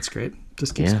 That's great.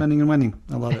 Just keep spending and winning.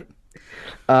 I love it.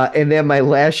 And then my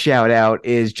last shout out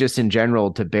is just in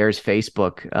general to Bears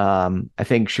Facebook. I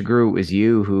think Shagrew, it was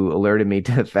you who alerted me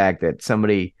to the fact that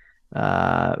somebody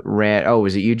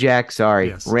was it you, Jack? Sorry.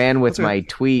 Yes. Ran with my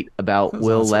tweet about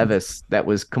Will Levis that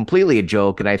was completely a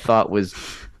joke and I thought was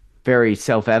very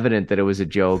self-evident that it was a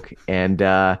joke. And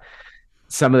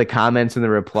some of the comments and the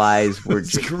replies were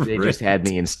they just had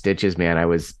me in stitches, man. I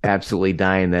was absolutely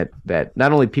dying that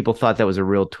not only people thought that was a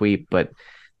real tweet, but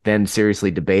then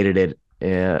seriously debated it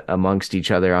amongst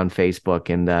each other on Facebook,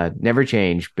 and never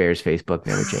changed. Bears Facebook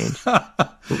never changed.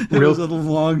 It was a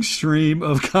long stream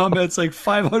of comments, like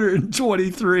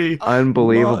 523.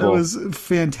 Unbelievable. Well, it was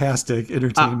fantastic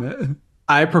entertainment.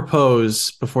 I propose,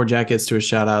 before Jack gets to his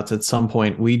shout outs, at some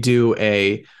point we do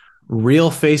a real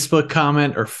Facebook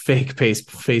comment or fake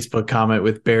Facebook comment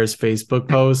with Bears Facebook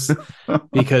posts,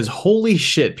 because holy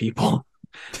shit, people,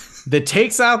 the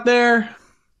takes out there,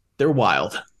 they're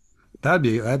wild. that'd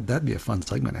be a fun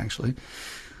segment, actually.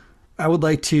 I would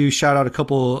like to shout out a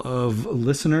couple of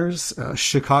listeners.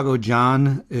 Chicago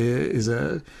John is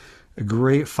a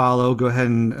great follow. Go ahead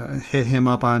and hit him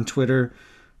up on Twitter.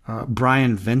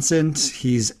 Brian Vincent,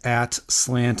 he's at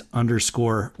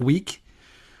 _week.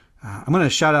 I'm going to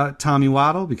shout out Tommy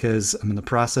Waddle because I'm in the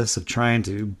process of trying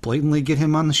to blatantly get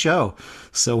him on the show.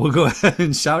 So we'll go ahead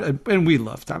and shout. And we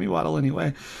love Tommy Waddle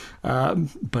anyway.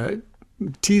 But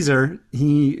teaser,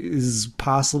 he is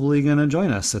possibly going to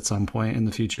join us at some point in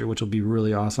the future, which will be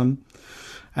really awesome.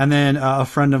 And then a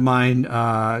friend of mine,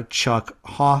 Chuck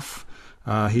Hoff,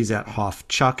 he's at Hoff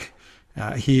Chuck.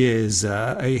 He is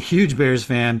a huge Bears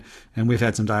fan, and we've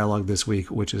had some dialogue this week,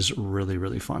 which is really,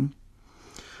 really fun.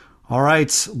 All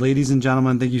right, ladies and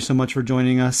gentlemen, thank you so much for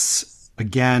joining us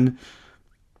again.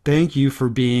 Thank you for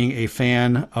being a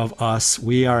fan of us.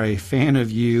 We are a fan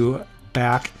of you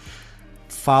back.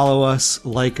 Follow us,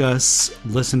 like us,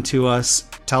 listen to us,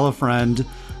 tell a friend,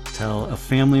 tell a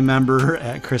family member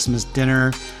at Christmas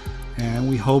dinner. And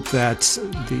we hope that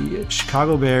the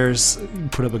Chicago Bears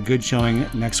put up a good showing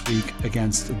next week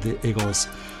against the Eagles.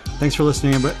 Thanks for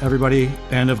listening, everybody.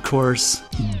 And of course,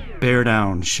 bear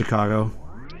down, Chicago.